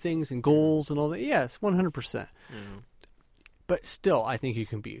to do things and goals and all that. Yes, 100%. But still, I think you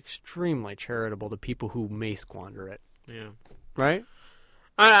can be extremely charitable to people who may squander it. Yeah. Right?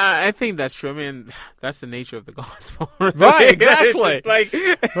 I think that's true. I mean, that's the nature of the gospel. Right, exactly.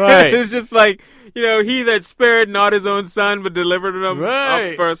 It's just like, he that spared not his own son, but delivered him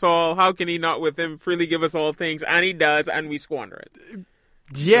up for us all. How can he not with him freely give us all things? And he does, and we squander it.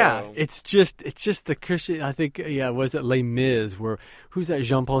 Yeah, so. It's just the Christian. I think, was it Les Mis? Who's that,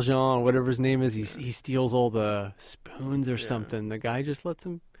 Jean-Paul Jean, whatever his name is? He steals all the spoons or something. The guy just lets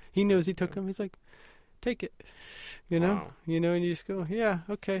him. He knows he took them. He's like, take it, Wow. And you just go, yeah,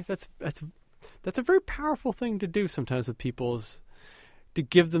 okay. That's a very powerful thing to do sometimes with people, is to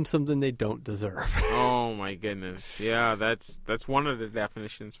give them something they don't deserve. Oh my goodness, yeah, that's one of the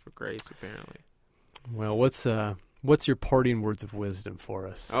definitions for grace, apparently. Well, what's your parting words of wisdom for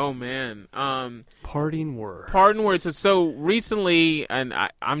us? Oh, man. Parting words. Parting words. So recently, and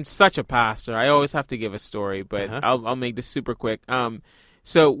I'm such a pastor, I always have to give a story, but I'll make this super quick.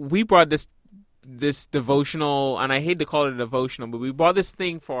 So we brought this devotional, and I hate to call it a devotional, but we brought this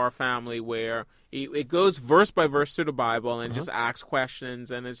thing for our family where it goes verse by verse through the Bible and just asks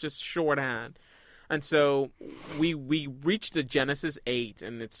questions, and it's just shorthand. And so we reached to Genesis 8,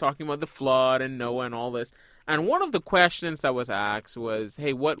 and it's talking about the flood and Noah and all this. And one of the questions that was asked was,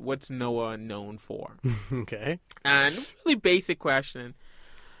 hey, what's Noah known for? Okay. And really basic question.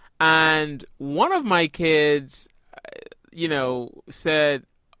 And one of my kids, said,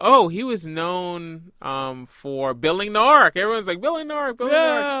 oh, he was known for building the ark. Everyone's like, building the ark, building the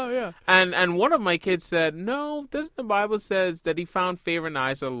ark. Yeah. And one of my kids said, no, doesn't the Bible says that he found favor in the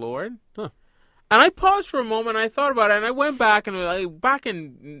eyes of the Lord? Huh. And I paused for a moment, and I thought about it, and I went back, and back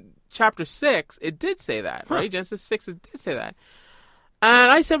in chapter 6, it did say that, right? Genesis 6, it did say that.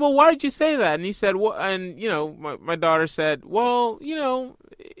 And I said, well, why did you say that? And he said, well, and, my daughter said, well,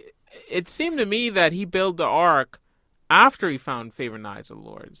 it seemed to me that he built the ark after he found favor in the eyes of the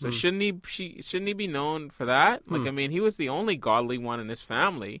Lord. So shouldn't he be known for that? Like, I mean, he was the only godly one in his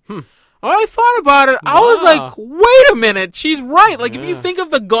family. I thought about it. I was like, wait a minute. She's right. Like, if you think of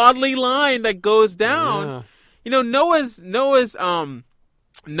the godly line that goes down, Noah's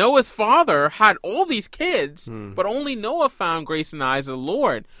father had all these kids, but only Noah found grace in the eyes of the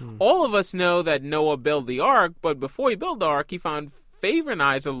Lord. All of us know that Noah built the ark, but before he built the ark, he found favor in the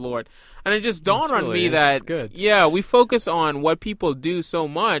eyes of the Lord. And it just dawned on me that's that, good. yeah, we focus on what people do so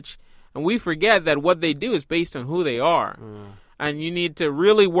much, and we forget that what they do is based on who they are. And you need to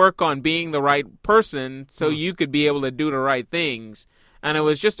really work on being the right person so you could be able to do the right things. And it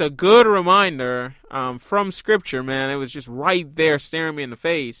was just a good reminder from Scripture, man. It was just right there staring me in the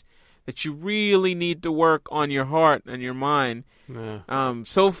face that you really need to work on your heart and your mind.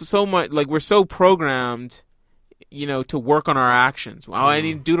 So much, like, we're so programmed, to work on our actions. Well, I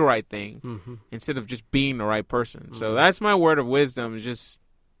need to do the right thing instead of just being the right person. So that's my word of wisdom, is just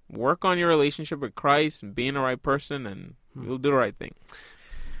work on your relationship with Christ and being the right person, and you'll do the right thing.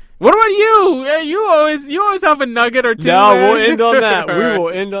 What about you? Yeah, you always have a nugget or two. No, man. we'll end on that. We will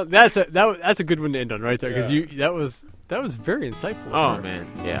end on that's a good one to end on right there, because that was very insightful. Oh man,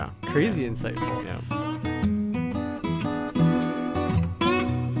 yeah, crazy insightful. Yeah.